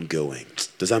was ongoing.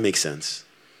 Does that make sense?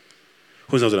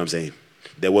 Who knows what I'm saying?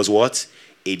 There was what?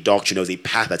 A doctrine. There was a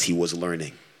path that he was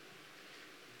learning.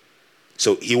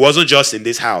 So he wasn't just in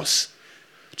this house,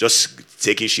 just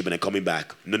taking sheep and then coming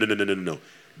back. No.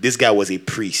 This guy was a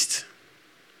priest.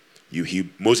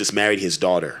 Moses married his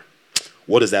daughter.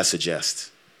 What does that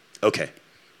suggest? Okay.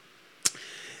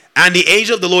 And the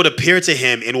angel of the Lord appeared to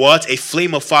him in what? A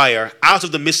flame of fire out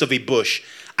of the midst of a bush.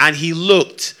 And he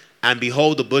looked, and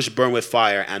behold, the bush burned with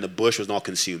fire, and the bush was not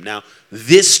consumed. Now,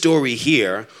 this story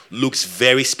here looks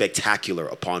very spectacular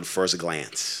upon first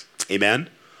glance. Amen?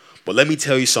 But let me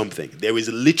tell you something. There is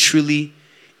literally,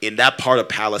 in that part of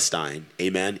Palestine,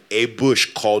 amen, a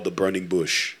bush called the burning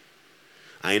bush.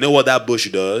 And you know what that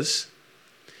bush does?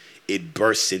 It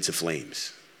bursts into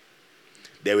flames.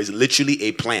 There is literally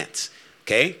a plant.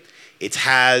 Okay, it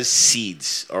has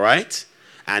seeds, all right?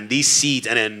 And these seeds,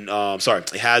 and then,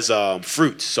 it has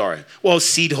fruit, Well,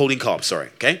 seed holding cob,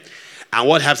 okay? And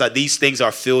what happens is these things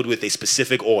are filled with a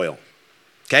specific oil,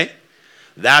 okay?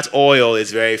 That oil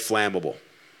is very flammable.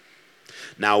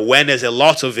 Now, when there's a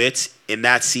lot of it in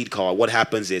that seed cob, what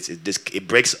happens is it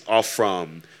breaks off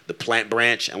from the plant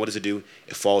branch, and what does it do?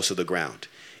 It falls to the ground.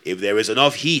 If there is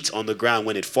enough heat on the ground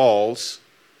when it falls,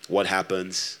 what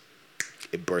happens?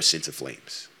 It bursts into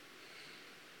flames.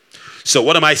 So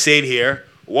what am I saying here?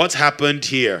 What happened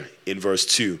here in verse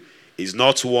 2 is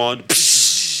not one,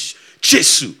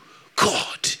 Jesu,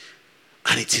 God,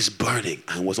 and it is burning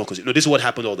and was not consumed. No, this is what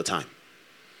happened all the time.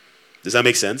 Does that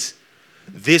make sense?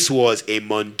 This was a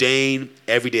mundane,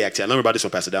 everyday activity. I learned about this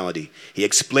from Pastor Dalady. He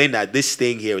explained that this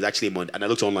thing here was actually and I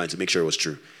looked online to make sure it was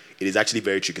true. It is actually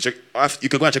very true. You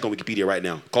can go and check on Wikipedia right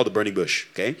now. Called the burning bush,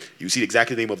 okay? You see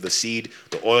exactly the name of the seed,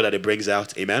 the oil that it brings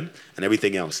out, amen, and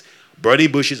everything else.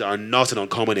 Burning bushes are not an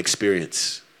uncommon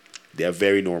experience. They are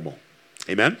very normal,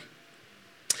 amen?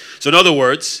 So in other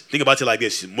words, think about it like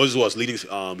this. Moses was leading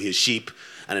his sheep,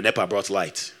 and the NEPA brought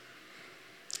light.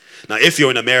 Now, if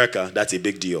you're in America, that's a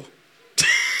big deal.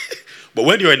 But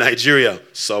when you're in Nigeria,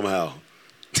 somehow,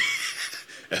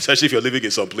 especially if you're living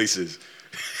in some places,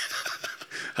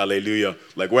 hallelujah,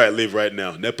 like where I live right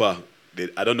now, NEPA,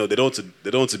 I don't know, they don't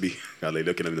want to be, hallelujah,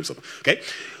 looking at themselves. Okay?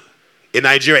 In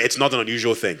Nigeria, it's not an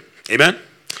unusual thing. Amen?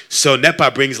 So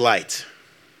NEPA brings light.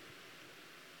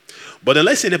 But then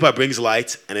let's say NEPA brings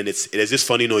light, and then there's this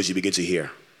funny noise you begin to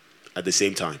hear at the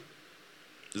same time.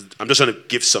 I'm just trying to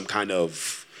give some kind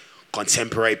of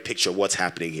contemporary picture of what's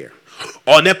happening here.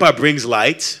 Or NEPA brings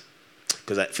light,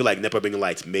 because I feel like NEPA bringing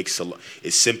light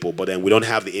it's simple, but then we don't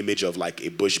have the image of like a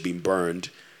bush being burned,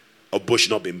 a bush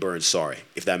not being burned, sorry,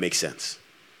 if that makes sense.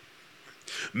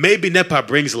 Maybe NEPA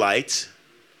brings light,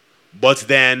 but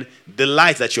then the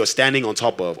light that you're standing on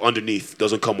top of, underneath,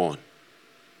 doesn't come on.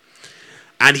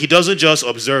 And he doesn't just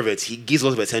observe it, he gives a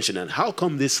lot of attention. And how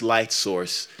come this light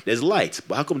source, there's light,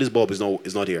 but how come this bulb is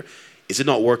not here? Is it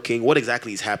not working? What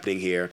exactly is happening here?